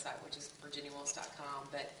my website, which is virginiawillis.com.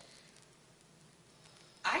 But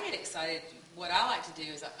I get excited. What I like to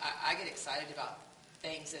do is I get excited about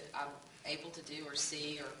things that I'm able to do or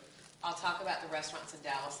see, or I'll talk about the restaurants in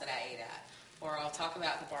Dallas that I ate at, or I'll talk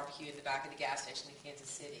about the barbecue in the back of the gas station in Kansas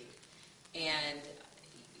City. And,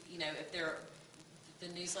 if the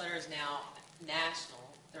newsletter is now national,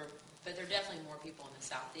 but there are definitely more people in the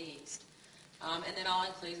Southeast. And then I'll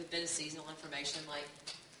include a bit of seasonal information, like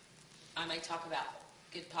I may talk about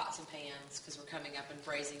good pots and pans because we're coming up in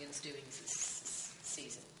braising and stewing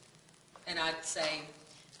season. And I'd say,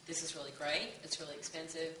 this is really great, it's really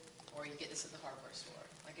expensive, or you can get this at the hardware store.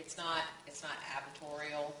 Like it's not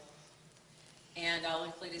advertorial. And I'll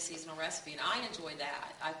include a seasonal recipe, and I enjoy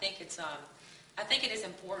that. I think it is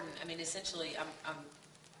important. I mean, essentially,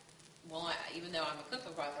 even though I'm a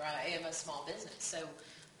cookbook author, I am a small business. So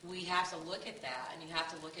we have to look at that, and you have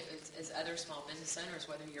to look at it as other small business owners,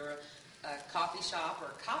 whether you're a coffee shop or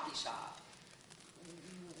a coffee shop.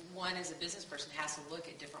 One, as a business person, has to look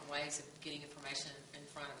at different ways of getting information in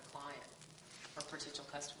front of a client or potential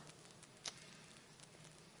customer.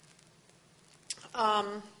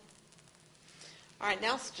 All right,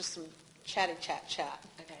 now it's just some chat.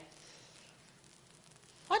 Okay.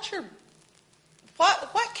 What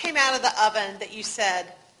came out of the oven that you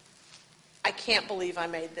said, I can't believe I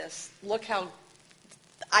made this.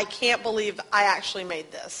 I can't believe I actually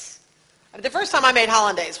made this. I mean, the first time I made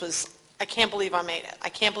hollandaise was, I can't believe I made it. I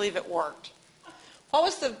can't believe it worked.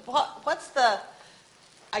 What's the,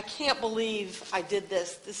 I can't believe I did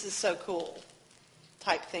this, this is so cool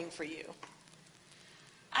type thing for you?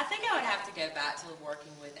 I think I would have to go back to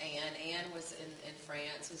working with Anne. Anne was in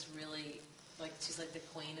France, was really, she's like the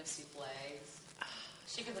queen of soufflés.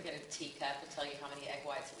 She could look at a teacup and tell you how many egg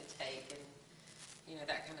whites it would take and,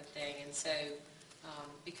 that kind of thing. And so,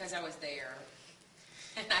 because I was there,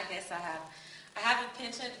 and I guess I have a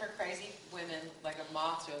penchant for crazy women, like a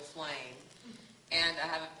moth to a flame, and I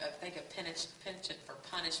have, I think, a penchant for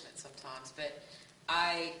punishment sometimes. But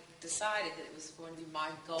I decided that it was going to be my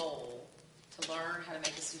goal to learn how to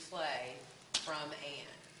make a souffle from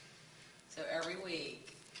Anne. So every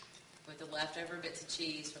week, with the leftover bits of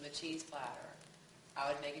cheese from the cheese platter,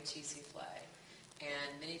 I would make a cheese souffle.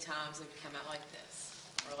 And many times it would come out like this,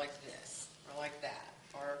 or like this, or like that.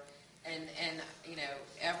 And you know,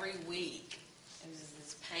 every week, it was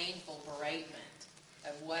this painful beratement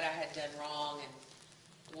of what I had done wrong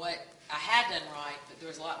and what I had done right, but there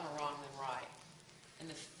was a lot more wrong than right. And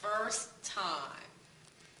the first time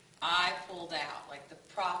I pulled out, like, the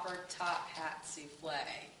proper top hat souffle,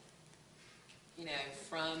 you know,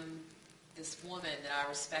 from this woman that I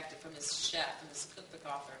respected, from this chef, from this cookbook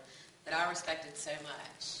author that I respected so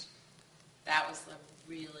much, that was a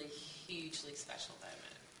really hugely special moment.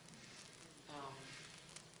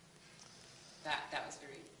 That was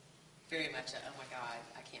very, very much oh my God,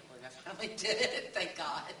 I can't believe I finally did it. Thank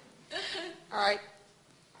God. All right.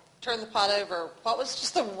 Turn the pot over. What was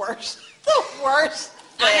just the worst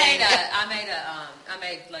thing? I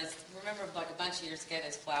made, remember like a bunch of years ago,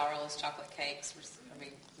 those flourless chocolate cakes. I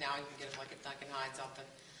mean, now you can get them like at Duncan Hines off the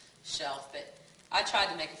shelf. But I tried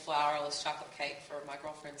to make a flourless chocolate cake for my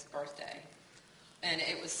girlfriend's birthday. And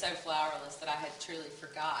it was so flourless that I had truly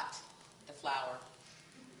forgot the flour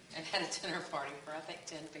and had a dinner party for, I think,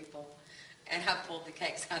 10 people. And I pulled the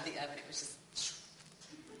cakes out of the oven. It was just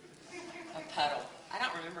a puddle. I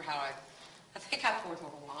don't remember how I think I poured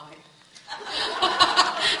more wine.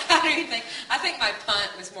 I think my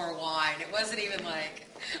punt was more wine. It wasn't even like...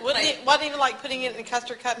 Wasn't even like putting it in a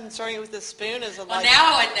custard cup and starting it with a spoon? Well,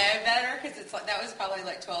 now I would know better because it's like, that was probably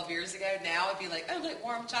like 12 years ago. Now it'd be like, oh, look,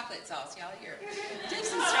 warm chocolate sauce. Y'all here. Dip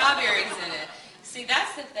some strawberries in it. See,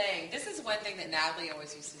 that's the thing. This is one thing that Natalie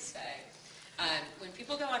always used to say. When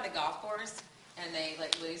people go on the golf course and they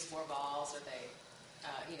like lose 4 balls or they,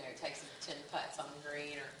 take some 10 putts on the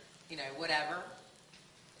green or, whatever,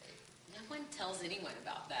 no one tells anyone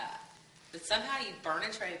about that. But somehow you burn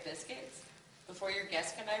a tray of biscuits before your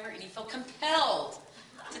guests come over, and you feel compelled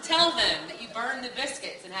to tell them that you burned the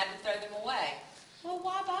biscuits and had to throw them away. Well,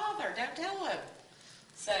 why bother? Don't tell them.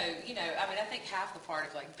 So, I think half the part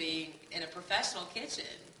of like being in a professional kitchen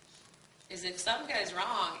is if something goes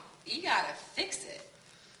wrong, you got to fix it.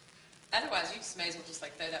 Otherwise, you just may as well just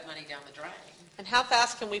like throw that money down the drain. And how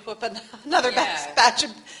fast can we whip another batch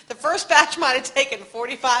of... The first batch might have taken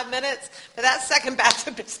 45 minutes, but that second batch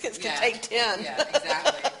of biscuits can take 10. Yeah,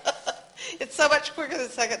 exactly. It's so much quicker the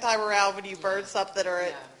second time around when you burn something or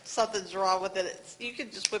something's wrong with it. You can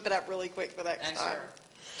just whip it up really quick the next time.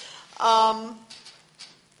 Sure.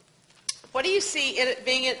 What do you see,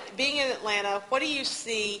 being in Atlanta, what do you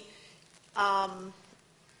see kind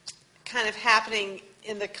of happening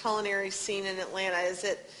in the culinary scene in Atlanta?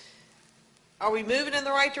 Are we moving in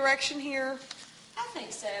the right direction here? I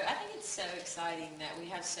think so. I think it's so exciting that we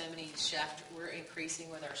have so many we're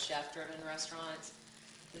increasing with our chef-driven restaurants.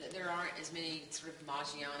 There aren't as many sort of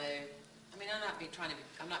Maggiano. I mean, I'm not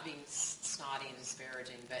being snotty and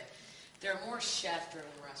disparaging, but there are more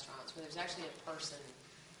chef-driven restaurants where there's actually a person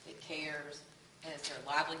that cares, and it's their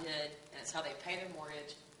livelihood, and it's how they pay their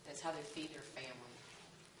mortgage, and it's how they feed their family.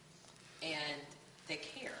 And they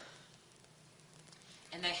care.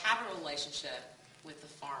 And they have a relationship with the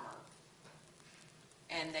farmer.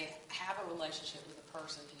 And they have a relationship with the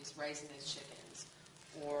person who's raising those chickens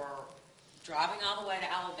or driving all the way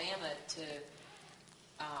to Alabama to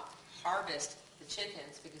harvest the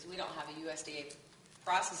chickens because we don't have a USDA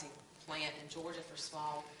processing plant in Georgia for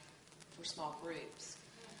small groups.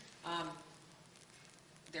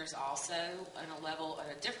 There's also at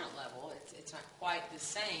a different level, it's not quite the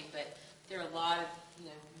same, but there are a lot of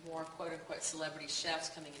more quote-unquote celebrity chefs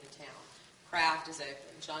coming into town. Kraft is open.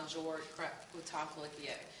 John George with Tom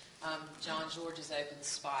Colicchio. John George is open.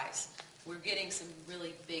 Spice. We're getting some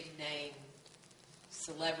really big name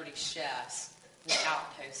celebrity chefs with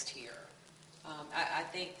outpost here. I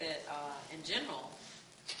think that in general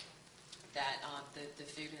that the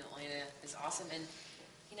food in Atlanta is awesome. And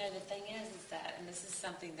the thing is that, and this is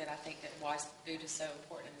something that I think that why food is so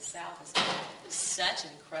important in the South is it's such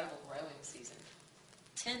an incredible growing season.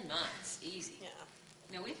 10 months, easy.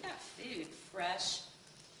 Yeah. We've got food, fresh,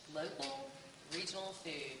 local, regional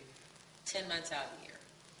food, 10 months out of the year.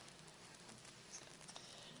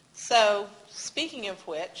 So, speaking of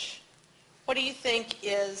which, what do you think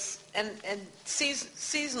is, and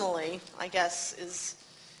seasonally, I guess,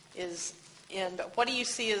 but what do you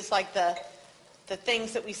see as like the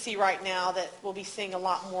things that we see right now that we'll be seeing a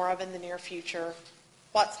lot more of in the near future?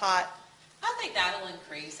 What's hot? I think that'll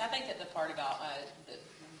increase. I think that the part about the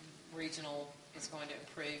regional is going to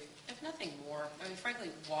improve, if nothing more. I mean, frankly,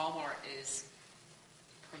 Walmart is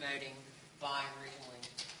promoting buying regionally.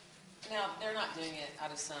 Now, they're not doing it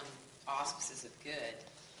out of some auspices of good.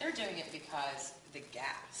 They're doing it because the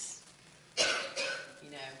gas, the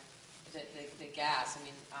gas, I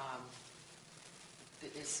mean,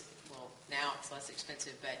 now it's less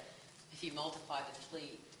expensive, but if you multiply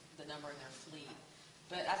the number in their fleet.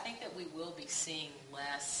 But I think that we will be seeing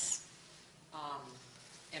less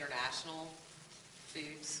international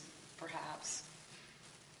foods, perhaps.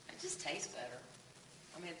 It just tastes better.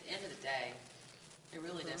 I mean, at the end of the day, it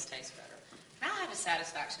really does taste better. And I have a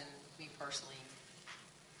satisfaction, me personally.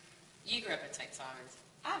 You grew up in St. Simon's.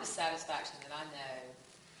 I have a satisfaction that I know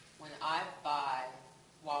when I buy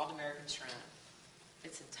wild American shrimp,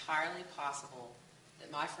 it's entirely possible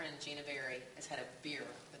that my friend Gena has had a beer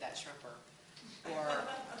with that shrimper. Or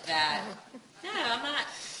that, no, I'm not,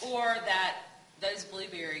 or that those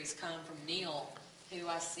blueberries come from Neil, who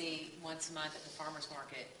I see once a month at the farmer's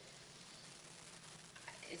market.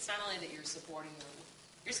 It's not only that you're supporting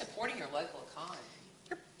your local economy.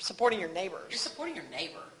 You're supporting your neighbors. You're supporting your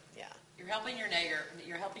neighbor. Yeah. You're helping your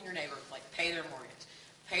neighbor like pay their mortgage,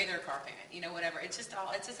 pay their car payment, whatever. It's just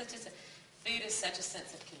food is such a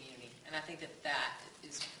sense of community, and I think that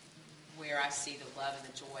is where I see the love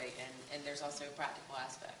and the joy, and there's also a practical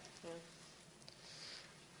aspect. Yeah.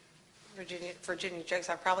 Virginia jokes.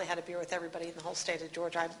 I probably had a beer with everybody in the whole state of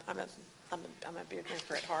Georgia. I'm a beer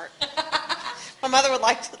drinker at heart. My mother would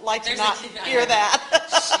like to not hear that.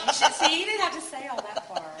 You should see. You didn't have to say all that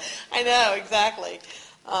far. I know, exactly.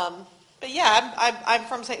 But yeah, I'm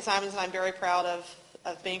from St. Simon's, and I'm very proud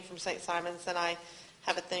of being from St. Simon's, and I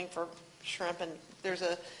have a thing for shrimp, and there's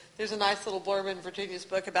a nice little blurb in Virginia's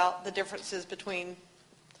book about the differences between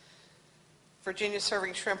Virginia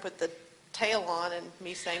serving shrimp with the tail on and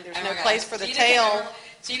me saying there's no place for the tail.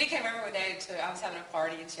 Gena came over one day I was having a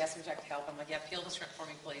party, and she asked me if I could help. I'm like, yeah, peel the shrimp for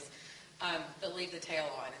me, please. But leave the tail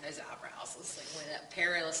on, and those eyebrows went up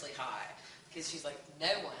perilously high, because she's like,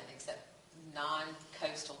 no one except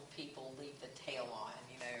non-coastal people leave the tail on,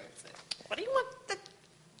 What do you want?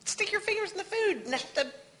 Stick your fingers in the food and have to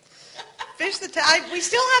fish the tail. We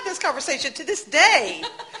still have this conversation to this day.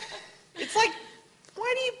 It's like,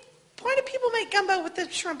 why do people make gumbo with the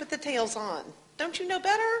shrimp with the tails on? Don't you know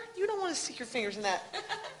better? You don't want to stick your fingers in that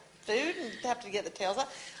food and have to get the tails on.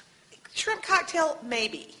 Shrimp cocktail,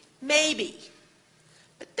 maybe.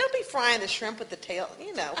 But don't be frying the shrimp with the tail,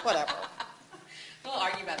 whatever. We'll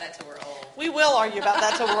argue about that till we're old. We will argue about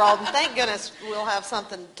that till we're old, and thank goodness we'll have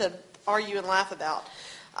something to argue and laugh about.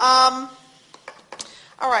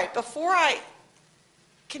 All right,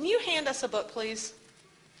 can you hand us a book, please?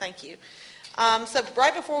 Thank you. So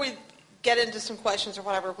right before we get into some questions or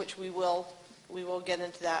whatever, which we will get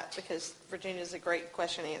into that because Virginia's a great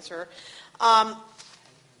question answerer.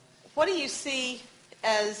 What do you see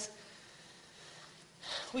as,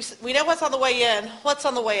 we know what's on the way in, what's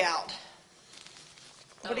on the way out?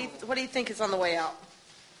 What do you think is on the way out?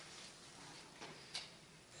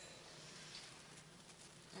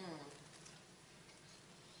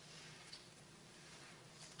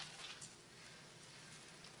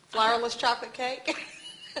 Flourless chocolate cake?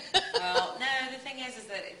 Well, no, the thing is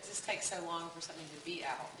that it just takes so long for something to be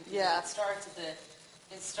out. Yeah. It starts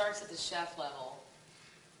at the chef level,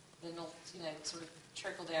 then it'll, sort of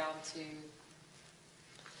trickle down to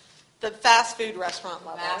the fast food restaurant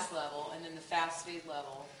level. Mass level, and then the fast food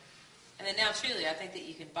level. And then now, truly, I think that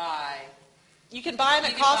you can buy... You can buy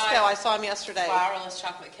them at Costco. I saw them yesterday. Flourless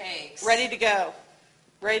chocolate cakes. Ready to go.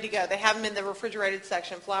 They have them in the refrigerated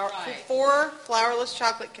section. Right. 4 flourless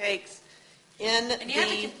chocolate cakes in And you have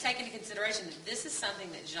to take into consideration that this is something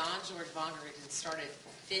that Jean-Georges Vongerichten started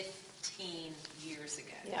 15 years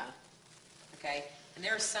ago. Yeah. Okay? And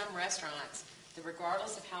there are some restaurants that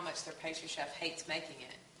regardless of how much their pastry chef hates making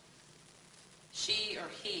it, she or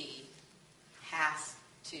he has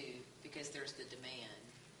to because there's the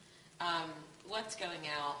demand. What's going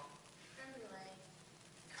out?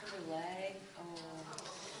 Creme brulee. Oh.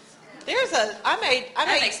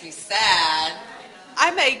 That makes me sad.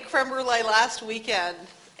 I made creme brulee last weekend,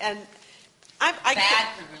 and Bad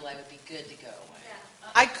creme brulee would be good to go away.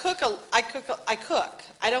 I cook.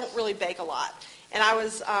 I don't really bake a lot, and I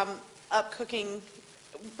was up cooking.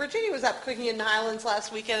 Virginia was up cooking in Highlands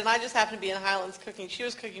last weekend, and I just happened to be in Highlands cooking. She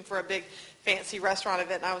was cooking for a big fancy restaurant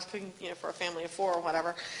event, and I was cooking, for a family of 4 or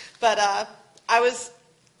whatever. But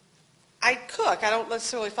I cook. I don't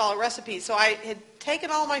necessarily follow recipes. So I had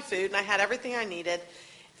taken all my food, and I had everything I needed,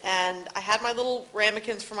 and I had my little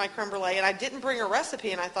ramekins for my creme brulee, and I didn't bring a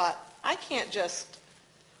recipe, and I thought, I can't just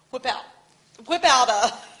whip out whip out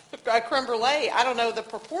a creme brulee. I don't know the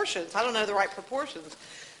proportions. I don't know the right proportions.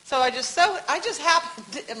 So I just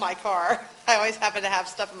happened in my car. I always happen to have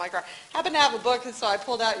stuff in my car. Happened to have a book, and so I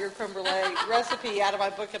pulled out your creme brulee recipe out of my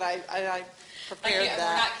book, and I prepared that.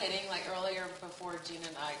 We're not kidding. Like earlier, before Gena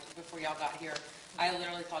and I, before y'all got here, I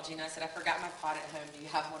literally called Gena. I said, I forgot my pot at home. Do you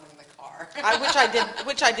have one in the car?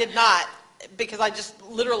 Which I did not, because I just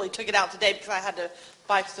literally took it out today because I had to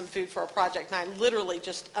buy some food for a project, and I literally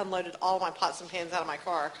just unloaded all my pots and pans out of my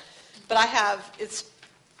car. But it's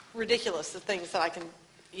ridiculous the things that I can,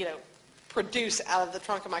 produce out of the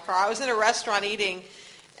trunk of my car. I was in a restaurant eating,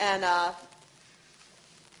 and I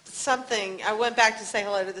went back to say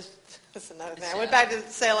hello to that's another thing. I went back to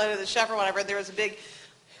say hello to the chef or whatever, and there was a big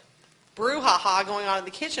brouhaha going on in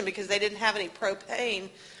the kitchen because they didn't have any propane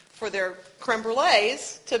for their creme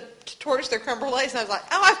brulees to torch their creme brulees. And I was like,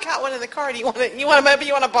 oh, I've got one in the car. Do you want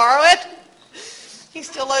to borrow it? He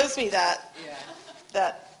still owes me that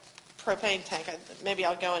propane tank. Maybe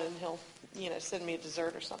I'll go in and he'll send me a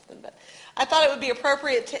dessert or something. But I thought it would be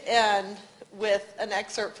appropriate to end with an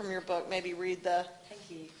excerpt from your book. Maybe read the... Thank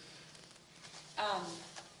you.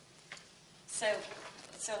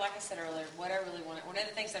 So like I said earlier, one of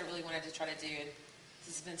the things that I really wanted to try to do, and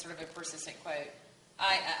this has been sort of a persistent quote,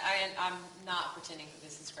 I'm not pretending that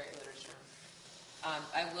this is great literature.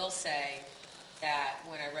 I will say that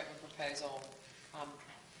when I wrote my proposal,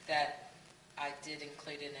 that I did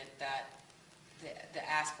include in it that the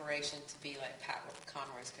aspiration to be like Pat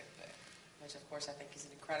Conroy's cookbook, which of course I think is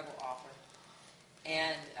an incredible offer.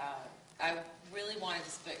 And I really wanted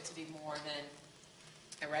this book to be more than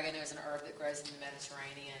oregano is an herb that grows in the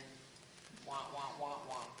Mediterranean. Wah, wah, wah,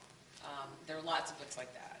 wah. There are lots of books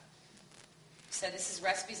like that. So this is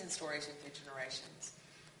recipes and stories from 3 generations.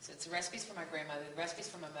 So it's recipes from my grandmother, recipes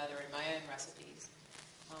from my mother, and my own recipes.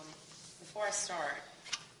 Before I start,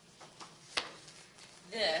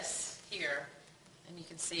 this here, and you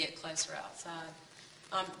can see it closer outside.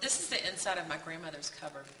 This is the inside of my grandmother's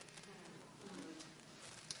cupboard,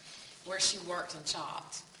 where she worked and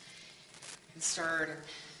chopped and stirred and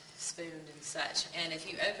spooned and such. And if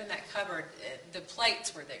you open that cupboard, the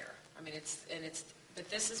plates were there. I mean, but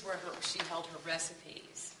this is where she held her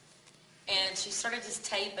recipes. And she started just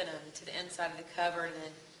taping them to the inside of the cupboard, and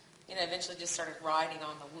then, eventually just started writing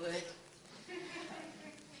on the wood.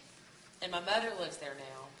 And my mother lives there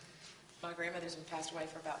now. My grandmother's been passed away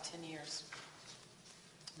for about 10 years.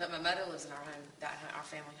 But my mother lives in our home, our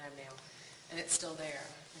family home now. And it's still there.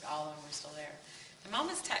 Like all of them are still there. My mom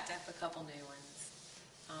has tacked up a couple new ones.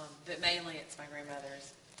 But mainly it's my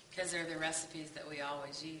grandmother's, because they're the recipes that we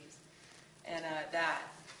always use. And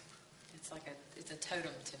it's a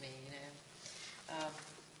totem to me,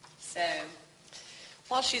 So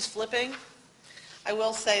while she's flipping, I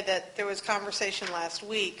will say that there was conversation last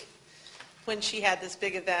week when she had this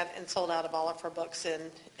big event and sold out of all of her books in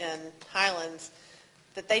Highlands,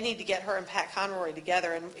 that they need to get her and Pat Conroy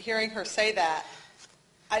together. And hearing her say that,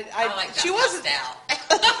 she wasn't out.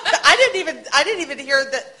 I didn't even hear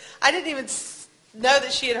that. I didn't even know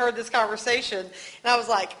that she had heard this conversation, and I was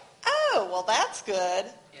like, oh, well, that's good.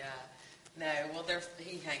 Yeah. No, well,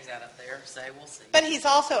 he hangs out up there, so we'll see. But he's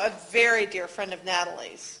also a very dear friend of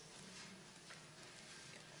Natalie's.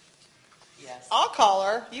 Yes. I'll call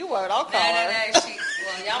her. You won't. I'll call her. No.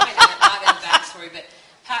 Y'all may not know the backstory, but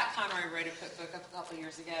Pat Conroy wrote a cookbook a couple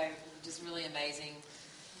years ago, just really amazing.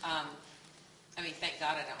 Thank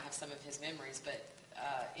God I don't have some of his memories, but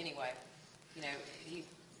anyway,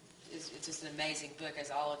 it's just an amazing book,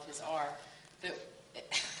 as all of his are. But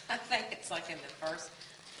I think it's like in the first,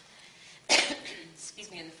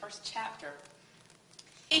 in the first chapter,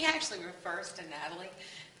 he actually refers to Natalie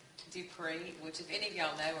Dupree, which if any of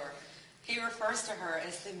y'all know her, he refers to her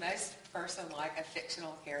as the most person-like a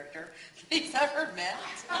fictional character he's ever met.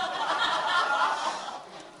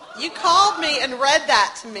 You called me and read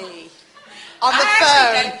that to me on the phone.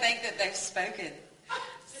 I actually don't think that they've spoken.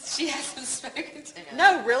 She hasn't spoken to him.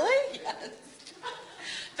 No, really? Yes.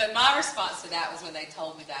 But my response to that was when they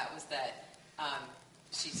told me that was that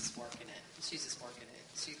she's just working it. She's just working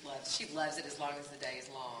it. She loves it as long as the day is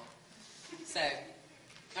long. So,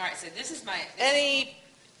 all right. So this is my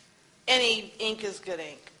any ink is good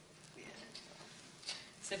ink. Yeah.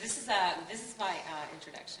 So this is my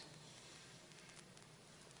introduction.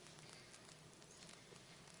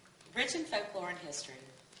 Rich in folklore and history,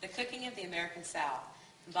 the cooking of the American South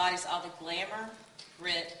embodies all the glamour,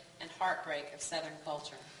 grit, and heartbreak of Southern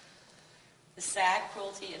culture. The sad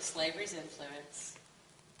cruelty of slavery's influence,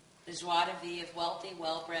 the joie de vivre of wealthy,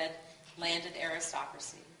 well-bred, landed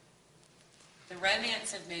aristocracy, the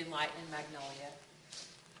romance of moonlight and magnolia,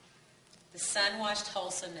 the sun-washed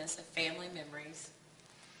wholesomeness of family memories,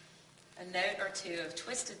 a note or two of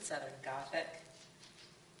twisted Southern Gothic,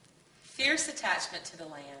 fierce attachment to the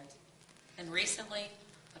land, and recently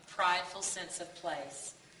a prideful sense of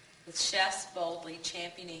place, with chefs boldly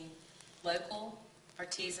championing local,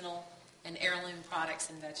 artisanal, and heirloom products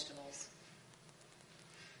and vegetables.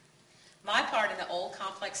 My part in the old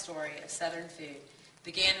complex story of Southern food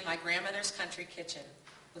began in my grandmother's country kitchen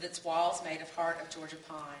with its walls made of heart of Georgia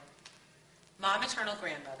pine. My maternal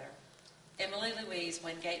grandmother, Emily Louise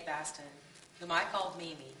Wingate Baston, whom I called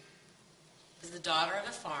Mimi, was the daughter of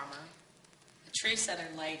a farmer, a true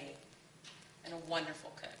Southern lady, and a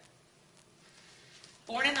wonderful cook.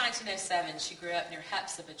 Born in 1907, she grew up near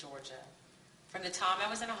Hepzibah, Georgia. From the time I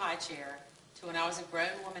was in a high chair to when I was a grown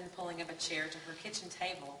woman pulling up a chair to her kitchen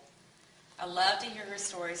table, I loved to hear her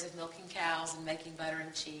stories of milking cows and making butter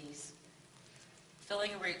and cheese,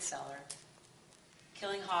 filling a root cellar,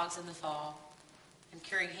 killing hogs in the fall, and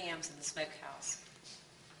curing hams in the smokehouse.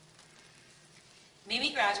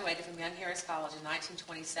 Mimi graduated from Young Harris College in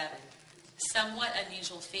 1927, a somewhat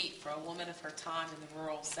unusual feat for a woman of her time in the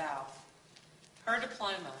rural South. Her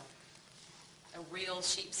diploma, a real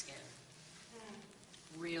sheepskin,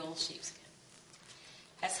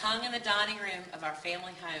 has hung in the dining room of our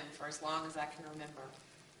family home for as long as I can remember.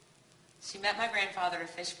 She met my grandfather at a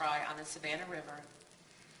fish fry on the Savannah River.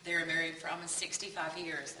 They were married for almost 65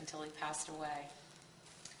 years until he passed away.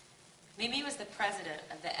 Mimi was the president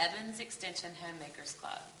of the Evans Extension Homemakers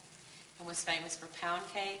Club and was famous for pound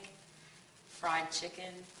cake, fried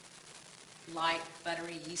chicken, light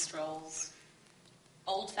buttery yeast rolls,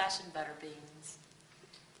 old-fashioned butter beans,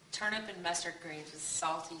 turnip and mustard greens with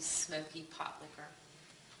salty, smoky pot liquor,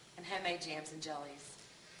 and homemade jams and jellies.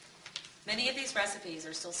 Many of these recipes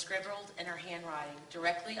are still scribbled in her handwriting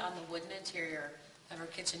directly on the wooden interior of her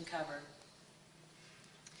kitchen cupboard,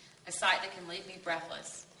 a sight that can leave me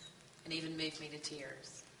breathless and even move me to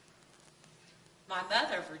tears. My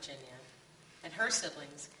mother, Virginia, and her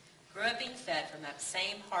siblings grew up being fed from that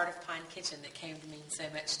same heart of pine kitchen that came to mean so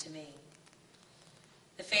much to me.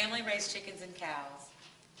 The family raised chickens and cows,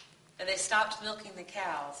 but they stopped milking the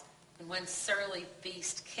cows when one surly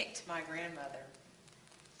beast kicked my grandmother.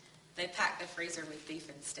 They packed the freezer with beef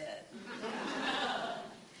instead.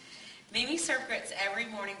 Mimi served grits every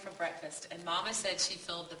morning for breakfast, and Mama said she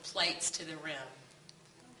filled the plates to the rim.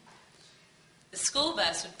 The school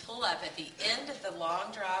bus would pull up at the end of the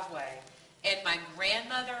long driveway, and my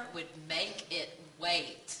grandmother would make it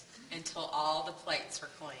wait until all the plates were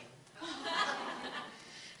clean.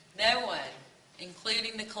 No one,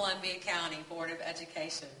 including the Columbia County Board of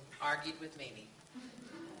Education, argued with Mimi.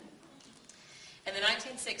 In the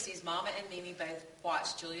 1960s, Mama and Mimi both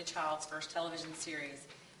watched Julia Child's first television series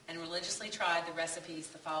and religiously tried the recipes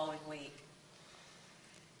the following week.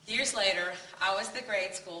 Years later, I was the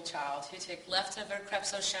grade school child who took leftover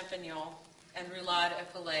crêpes aux champignons and roulade au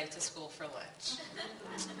poulet to school for lunch.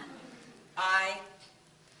 I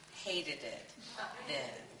hated it then.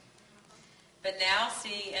 But now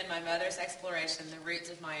see in my mother's exploration the roots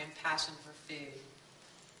of my own passion for food.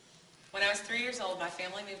 When I was 3 years old, my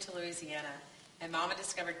family moved to Louisiana, and Mama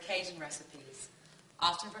discovered Cajun recipes,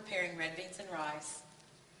 often preparing red beans and rice,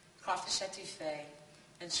 crawfish etouffee,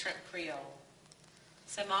 and shrimp creole.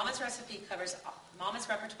 So Mama's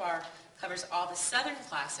repertoire covers all the Southern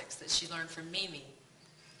classics that she learned from Mimi,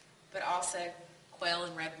 but also quail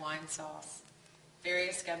and red wine sauce,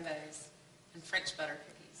 various gumbos, and French butter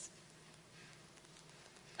cookies.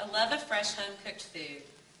 A love of fresh home-cooked food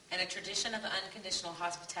and a tradition of unconditional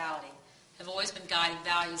hospitality have always been guiding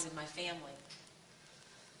values in my family.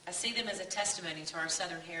 I see them as a testimony to our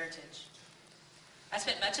Southern heritage. I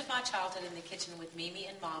spent much of my childhood in the kitchen with Mimi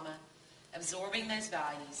and Mama, absorbing those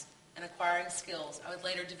values and acquiring skills I would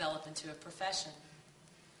later develop into a profession.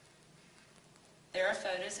 There are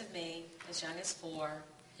photos of me as young as 4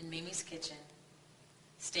 in Mimi's kitchen,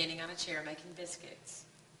 standing on a chair making biscuits,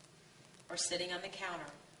 or sitting on the counter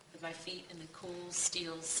with my feet in the cool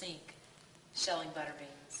steel sink, shelling butter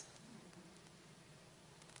beans.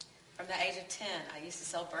 From the age of 10, I used to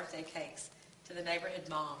sell birthday cakes to the neighborhood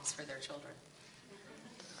moms for their children.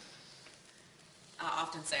 I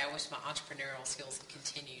often say I wish my entrepreneurial skills had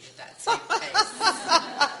continued at that same pace.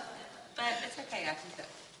 But it's okay, I can cook.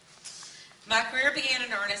 My career began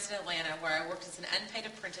in earnest in Atlanta, where I worked as an unpaid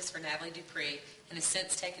apprentice for Natalie Dupree and has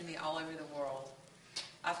since taken me all over the world.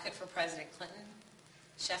 I've cooked for President Clinton,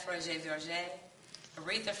 Chef Roger Verger,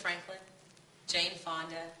 Aretha Franklin, Jane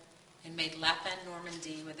Fonda, and made Lapin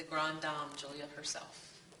Normandie with the Grande Dame, Julia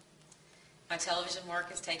herself. My television work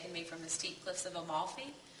has taken me from the steep cliffs of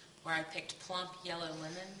Amalfi, where I picked plump yellow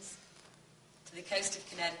lemons, to the coast of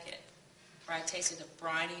Connecticut, where I tasted of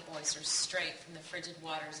briny oysters straight from the frigid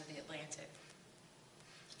waters of the Atlantic.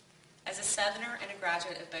 As a Southerner and a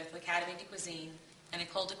graduate of both l'Académie de Cuisine and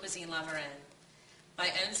École de Cuisine La Varenne, my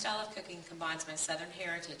own style of cooking combines my Southern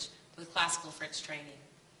heritage with classical French training.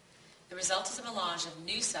 The result is a melange of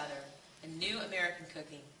new Southern and new American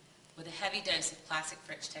cooking with a heavy dose of classic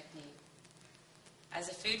French technique. As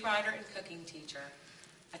a food writer and cooking teacher,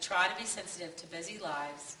 I try to be sensitive to busy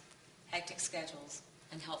lives, hectic schedules,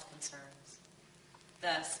 and health concerns.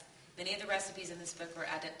 Thus, many of the recipes in this book are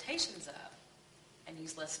adaptations of, and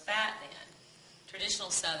use less fat than, traditional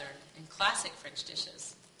Southern and classic French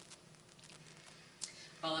dishes,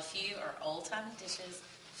 while a few are old-timey dishes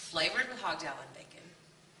flavored with hogdale and bacon,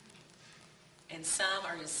 and some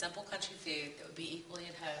are just simple country food that would be equally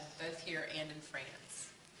at home both here and in France.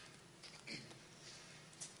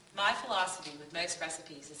 My philosophy with most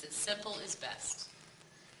recipes is that simple is best.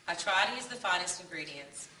 I try to use the finest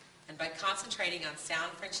ingredients, and by concentrating on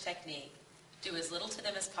sound French technique, do as little to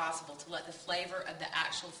them as possible to let the flavor of the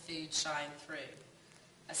actual food shine through,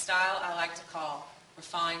 a style I like to call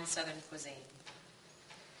refined Southern cuisine.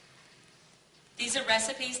 These are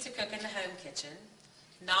recipes to cook in the home kitchen,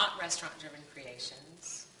 not restaurant-driven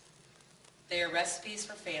creations. They are recipes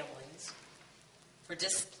for families, for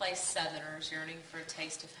displaced Southerners yearning for a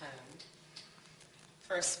taste of home,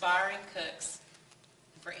 for aspiring cooks,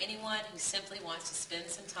 and for anyone who simply wants to spend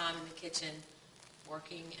some time in the kitchen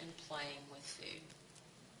working and playing with food.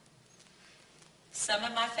 Some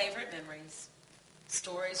of my favorite memories,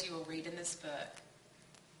 stories you will read in this book,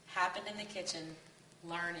 happened in the kitchen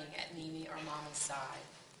learning at Mimi or Mama's side.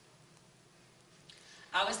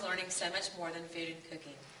 I was learning so much more than food and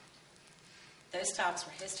cooking. Those times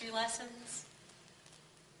were history lessons,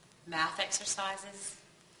 math exercises,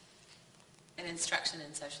 and instruction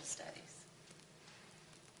in social studies.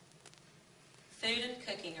 Food and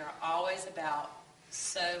cooking are always about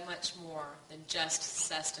so much more than just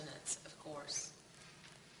sustenance, of course.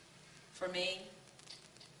 For me,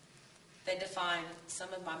 they define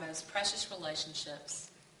some of my most precious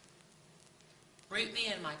relationships, root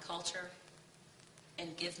me in my culture,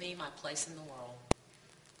 and give me my place in the world.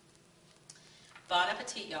 Bon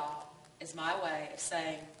appetit, y'all, is my way of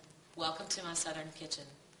saying, welcome to my Southern kitchen.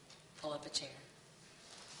 Pull up a chair.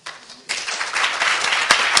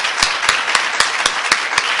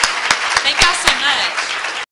 Thank y'all so much.